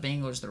think that the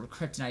Bengals, their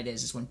kryptonite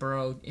is when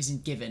Burrow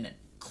isn't given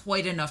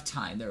quite enough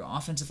time. Their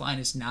offensive line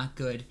is not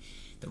good.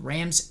 The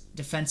Rams'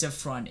 defensive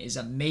front is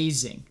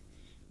amazing.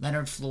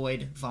 Leonard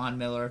Floyd, Von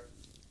Miller,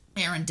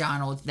 Aaron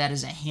Donald, that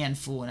is a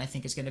handful, and I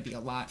think it's going to be a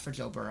lot for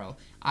Joe Burrow.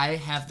 I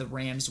have the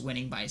Rams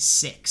winning by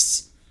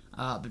 6.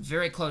 But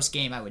very close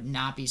game. I would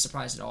not be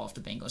surprised at all if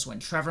the Bengals win.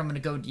 Trevor, I'm going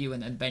to go to you,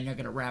 and then Ben, you're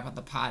going to wrap up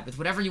the pod with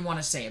whatever you want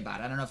to say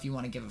about it. I don't know if you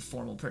want to give a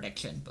formal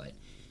prediction, but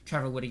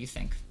Trevor, what do you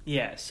think?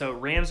 Yeah, so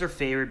Rams are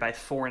favored by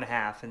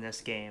 4.5 in this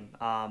game.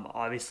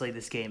 Obviously,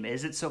 this game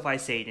is at SoFi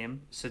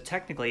Stadium, so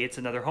technically it's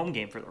another home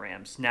game for the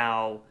Rams.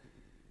 Now,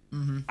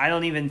 I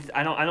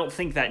don't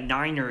think that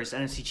Niners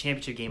NFC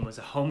Championship game was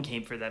a home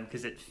game for them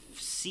because it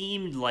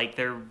seemed like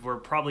there were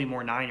probably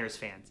more Niners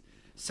fans.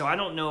 So I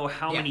don't know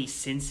how many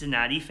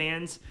Cincinnati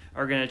fans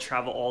are going to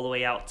travel all the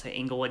way out to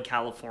Inglewood,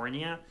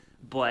 California,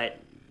 but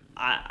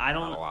I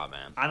don't. Not a lot,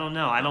 man. I don't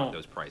know. I don't.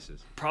 Those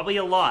prices. Probably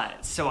a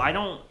lot. So I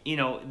don't.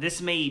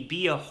 This may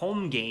be a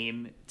home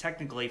game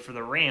technically for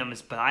the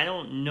Rams, but I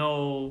don't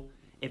know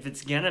if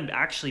it's gonna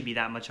actually be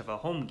that much of a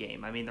home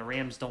game. I mean, the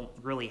Rams don't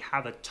really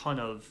have a ton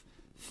of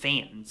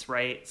fans,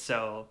 right?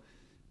 So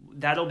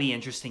that'll be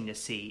interesting to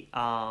see.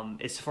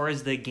 As far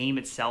as the game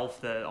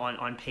itself,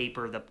 on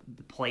paper, the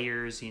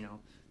players,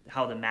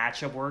 how the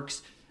matchup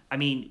works. I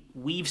mean,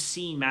 we've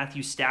seen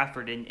Matthew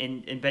Stafford,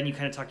 and Ben, you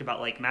kind of talked about,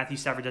 like, Matthew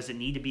Stafford doesn't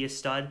need to be a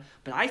stud,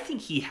 but I think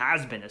he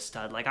has been a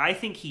stud. Like, I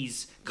think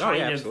he's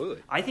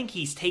absolutely. I think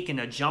he's taken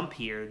a jump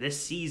here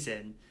this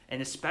season,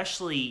 and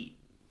especially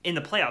in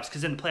the playoffs,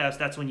 because in the playoffs,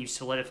 that's when you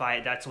solidify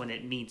it, that's when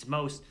it means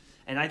most.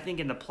 And I think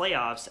in the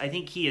playoffs, I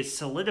think he is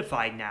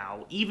solidified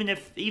now, even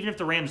if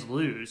the Rams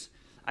lose,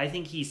 I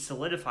think he's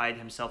solidified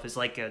himself as,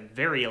 like, a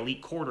very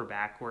elite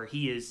quarterback where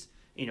he is,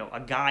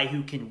 a guy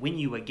who can win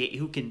you a game,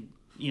 who can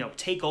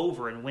take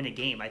over and win a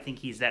game. I think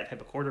he's that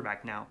type of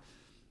quarterback now.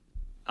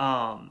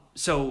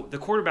 So the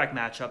quarterback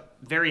matchup,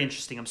 very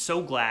interesting. I'm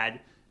so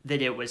glad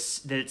that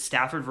it's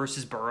Stafford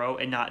versus Burrow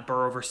and not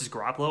Burrow versus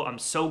Garoppolo. I'm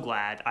so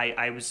glad.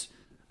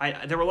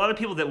 There were a lot of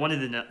people that wanted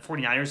the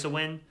 49ers to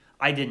win.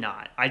 I did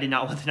not. I did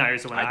not want the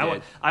Niners to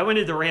win. I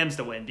wanted the Rams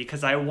to win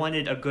because I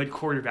wanted a good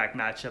quarterback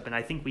matchup, and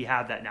I think we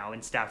have that now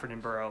in Stafford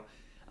and Burrow.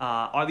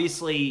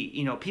 Obviously,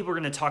 people are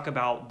going to talk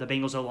about the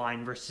Bengals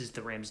O-line versus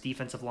the Rams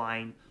defensive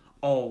line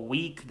all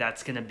week.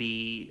 That's going to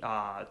be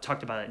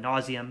talked about ad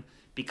nauseum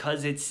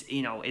because it's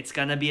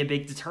going to be a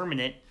big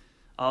determinant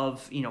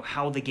of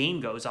how the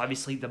game goes.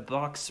 Obviously, the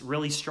Bucs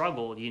really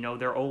struggled.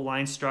 Their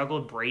O-line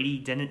struggled. Brady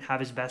didn't have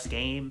his best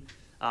game.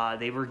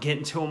 They were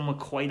getting to him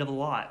quite a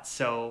lot.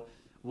 So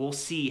we'll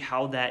see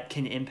how that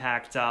can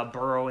impact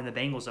Burrow and the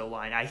Bengals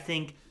O-line. I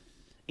think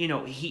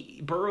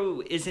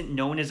Burrow isn't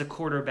known as a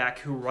quarterback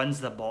who runs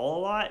the ball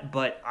a lot,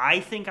 but I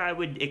think I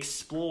would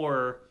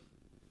explore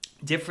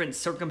different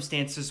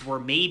circumstances where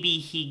maybe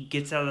he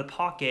gets out of the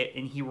pocket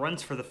and he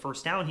runs for the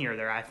first down here or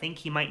there. I think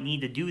he might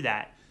need to do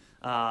that,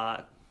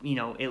 at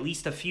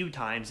least a few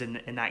times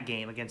in that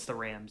game against the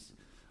Rams.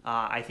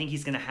 I think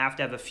he's going to have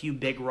a few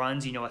big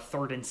runs, a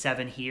 3rd and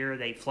 7 here.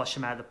 They flush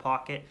him out of the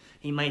pocket.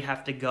 He might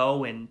have to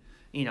go and,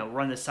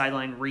 run the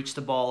sideline, reach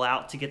the ball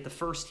out to get the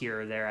first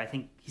here or there. I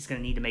think he's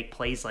going to need to make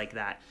plays like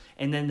that.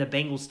 And then the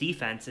Bengals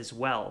defense as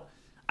well.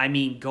 I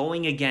mean,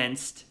 going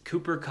against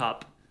Cooper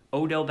Kupp,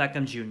 Odell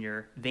Beckham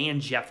Jr.,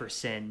 Van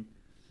Jefferson,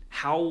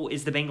 how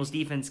is the Bengals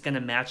defense going to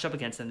match up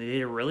against them? They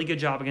did a really good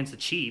job against the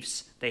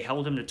Chiefs. They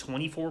held them to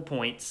 24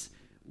 points,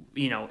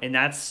 and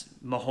that's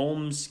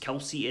Mahomes,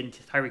 Kelsey, and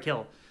Tyreek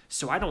Hill.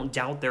 So I don't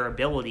doubt their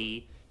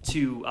ability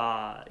to,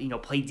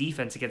 play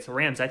defense against the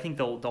Rams. I think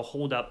they'll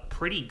hold up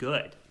pretty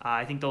good.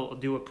 I think they'll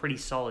do a pretty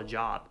solid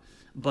job.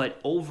 But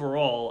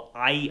overall,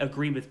 I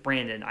agree with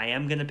Brandon. I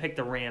am going to pick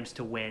the Rams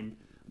to win,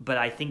 but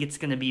I think it's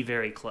going to be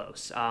very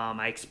close.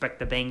 I expect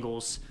the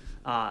Bengals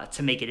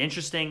to make it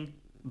interesting,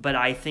 but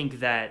I think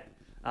that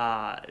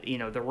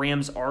the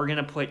Rams are going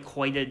to put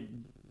quite a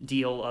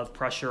deal of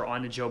pressure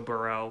on Joe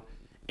Burrow,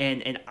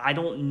 and I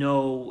don't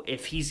know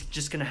if he's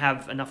just going to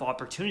have enough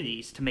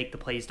opportunities to make the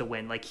plays to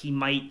win. Like, he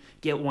might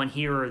get one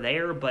here or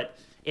there, but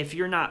if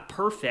you're not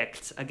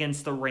perfect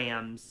against the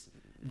Rams,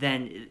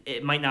 then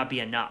it might not be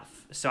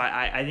enough. So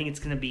I think it's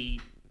going to be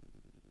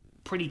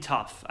pretty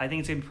tough. I think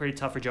it's going to be pretty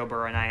tough for Joe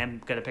Burrow, and I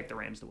am going to pick the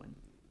Rams to win.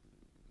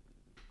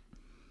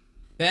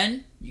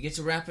 Ben, you get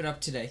to wrap it up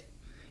today.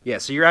 Yeah,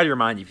 so you're out of your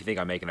mind if you think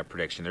I'm making a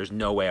prediction. There's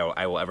no way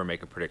I will ever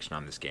make a prediction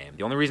on this game.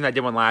 The only reason I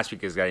did one last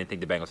week is I didn't think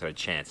the Bengals had a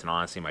chance, and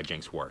honestly, my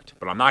jinx worked.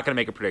 But I'm not going to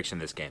make a prediction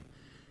in this game.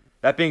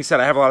 That being said,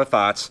 I have a lot of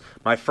thoughts.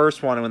 My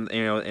first one, when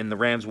in the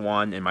Rams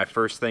won, and my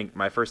first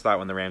thought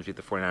when the Rams beat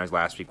the 49ers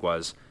last week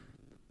was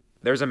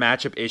there's a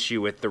matchup issue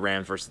with the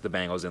Rams versus the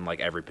Bengals in like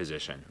every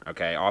position.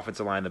 Okay,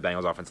 offensive line, the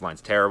Bengals offensive line's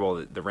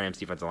terrible. The Rams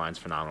defensive line's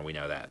phenomenal. We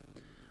know that.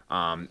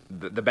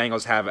 The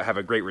Bengals have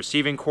a great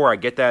receiving core. I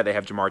get that. They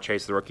have Jamar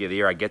Chase, the Rookie of the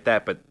Year. I get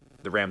that. But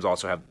the Rams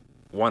also have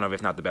one of,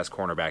 if not the best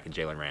cornerback in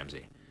Jalen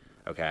Ramsey.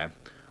 Okay.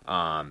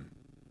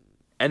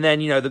 And then,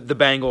 the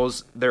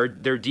Bengals, their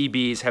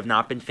DBs have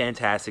not been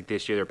fantastic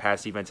this year. Their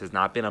pass defense has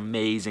not been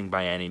amazing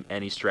by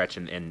any stretch,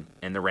 and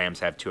the Rams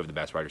have two of the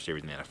best wide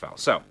receivers in the NFL.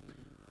 So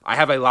I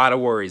have a lot of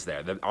worries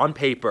there. On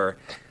paper,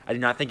 I do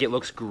not think it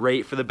looks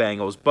great for the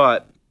Bengals,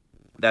 but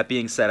that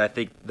being said, I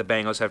think the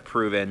Bengals have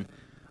proven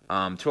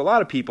to a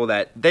lot of people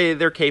that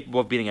they're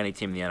capable of beating any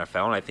team in the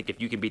NFL, and I think if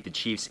you can beat the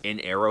Chiefs in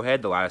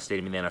Arrowhead, the loudest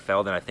stadium in the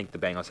NFL, then I think the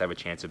Bengals have a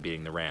chance of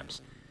beating the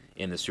Rams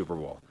in the Super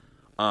Bowl.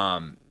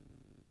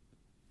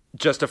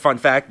 Just a fun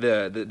fact,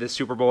 the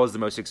Super Bowl is the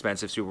most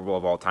expensive Super Bowl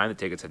of all time. The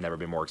tickets have never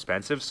been more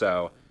expensive.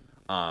 So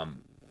I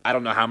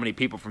don't know how many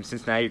people from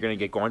Cincinnati are going to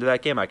get going to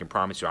that game. I can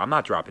promise you I'm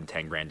not dropping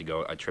 $10,000 to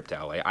go a trip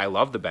to LA. I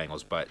love the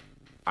Bengals, but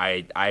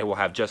I will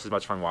have just as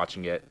much fun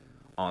watching it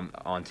on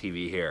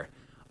TV here.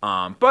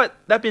 But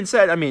that being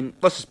said, I mean,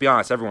 let's just be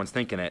honest. Everyone's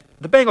thinking it.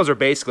 The Bengals are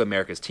basically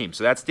America's team,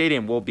 so that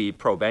stadium will be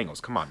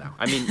pro-Bengals. Come on now.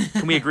 I mean,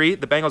 can we agree?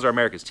 The Bengals are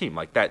America's team.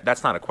 Like that.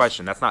 That's not a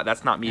question. That's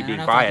not me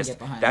being biased.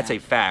 That's a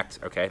fact.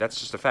 Okay, that's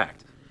just a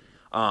fact.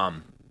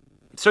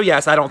 So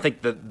yes, I don't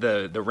think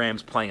the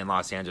Rams playing in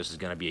Los Angeles is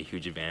going to be a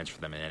huge advantage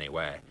for them in any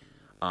way.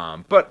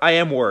 But I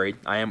am worried.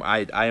 I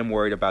am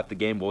worried about the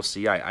game. We'll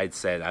see. I'd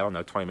said, I don't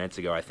know, 20 minutes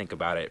ago, I think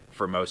about it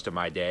for most of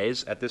my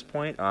days at this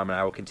point. And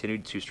I will continue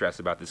to stress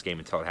about this game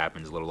until it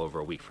happens a little over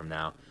a week from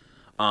now.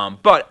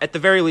 But at the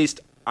very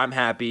least, I'm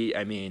happy.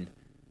 I mean,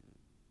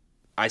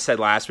 I said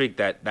last week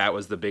that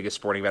was the biggest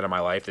sporting event of my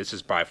life. This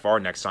is by far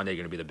next Sunday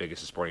going to be the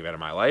biggest sporting event of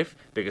my life.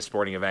 Biggest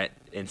sporting event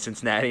in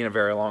Cincinnati in a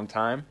very long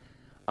time.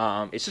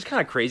 It's just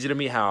kind of crazy to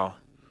me how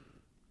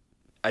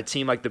a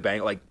team like the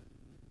Bengals,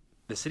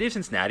 the city of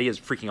Cincinnati is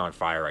freaking on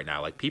fire right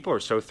now. Like, people are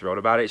so thrilled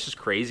about it. It's just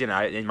crazy.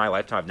 And in my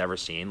lifetime, I've never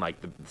seen,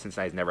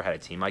 Cincinnati's never had a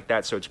team like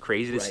that. So it's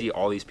crazy to see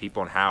all these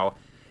people and how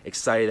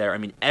excited they are. I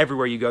mean,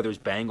 everywhere you go, there's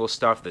Bengals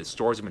stuff. The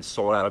stores have been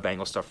sold out of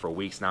Bengals stuff for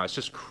weeks now. It's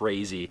just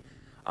crazy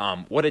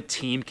what a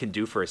team can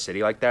do for a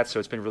city like that. So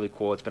it's been really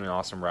cool. It's been an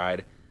awesome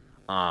ride.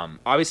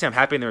 Obviously, I'm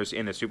happy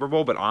in the Super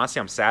Bowl, but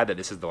honestly, I'm sad that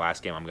this is the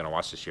last game I'm going to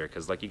watch this year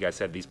because, like you guys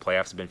said, these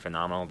playoffs have been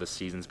phenomenal. This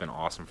season's been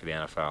awesome for the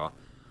NFL.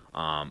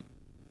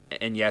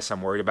 And yes,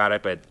 I'm worried about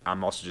it, but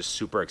I'm also just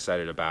super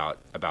excited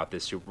about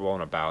this Super Bowl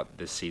and about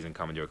this season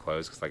coming to a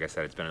close because, like I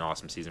said, it's been an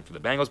awesome season for the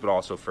Bengals, but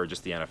also for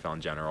just the NFL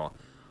in general.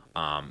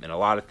 And a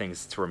lot of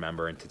things to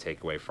remember and to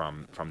take away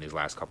from these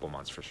last couple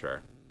months for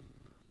sure.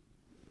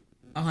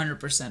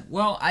 100%.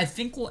 Well, I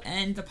think we'll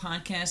end the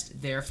podcast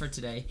there for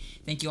today.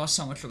 Thank you all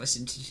so much for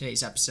listening to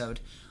today's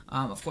episode.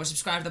 Of course,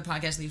 subscribe to the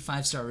podcast, leave a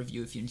 5-star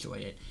review if you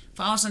enjoyed it.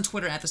 Follow us on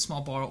Twitter at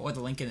 @TheSmallBall or the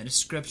link in the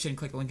description.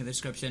 Click the link in the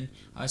description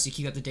so you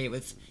keep up to date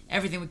with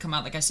everything we come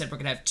out. Like I said, we're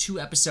going to have 2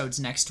 episodes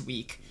next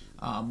week.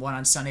 One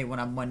on Sunday, one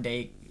on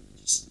Monday.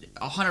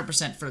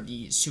 100% for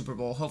the Super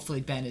Bowl.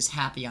 Hopefully Ben is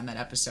happy on that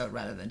episode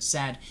rather than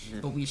sad,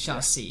 but we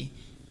shall see.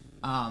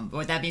 But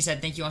with that being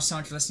said, thank you all so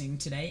much for listening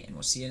today, and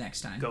we'll see you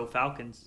next time. Go Falcons.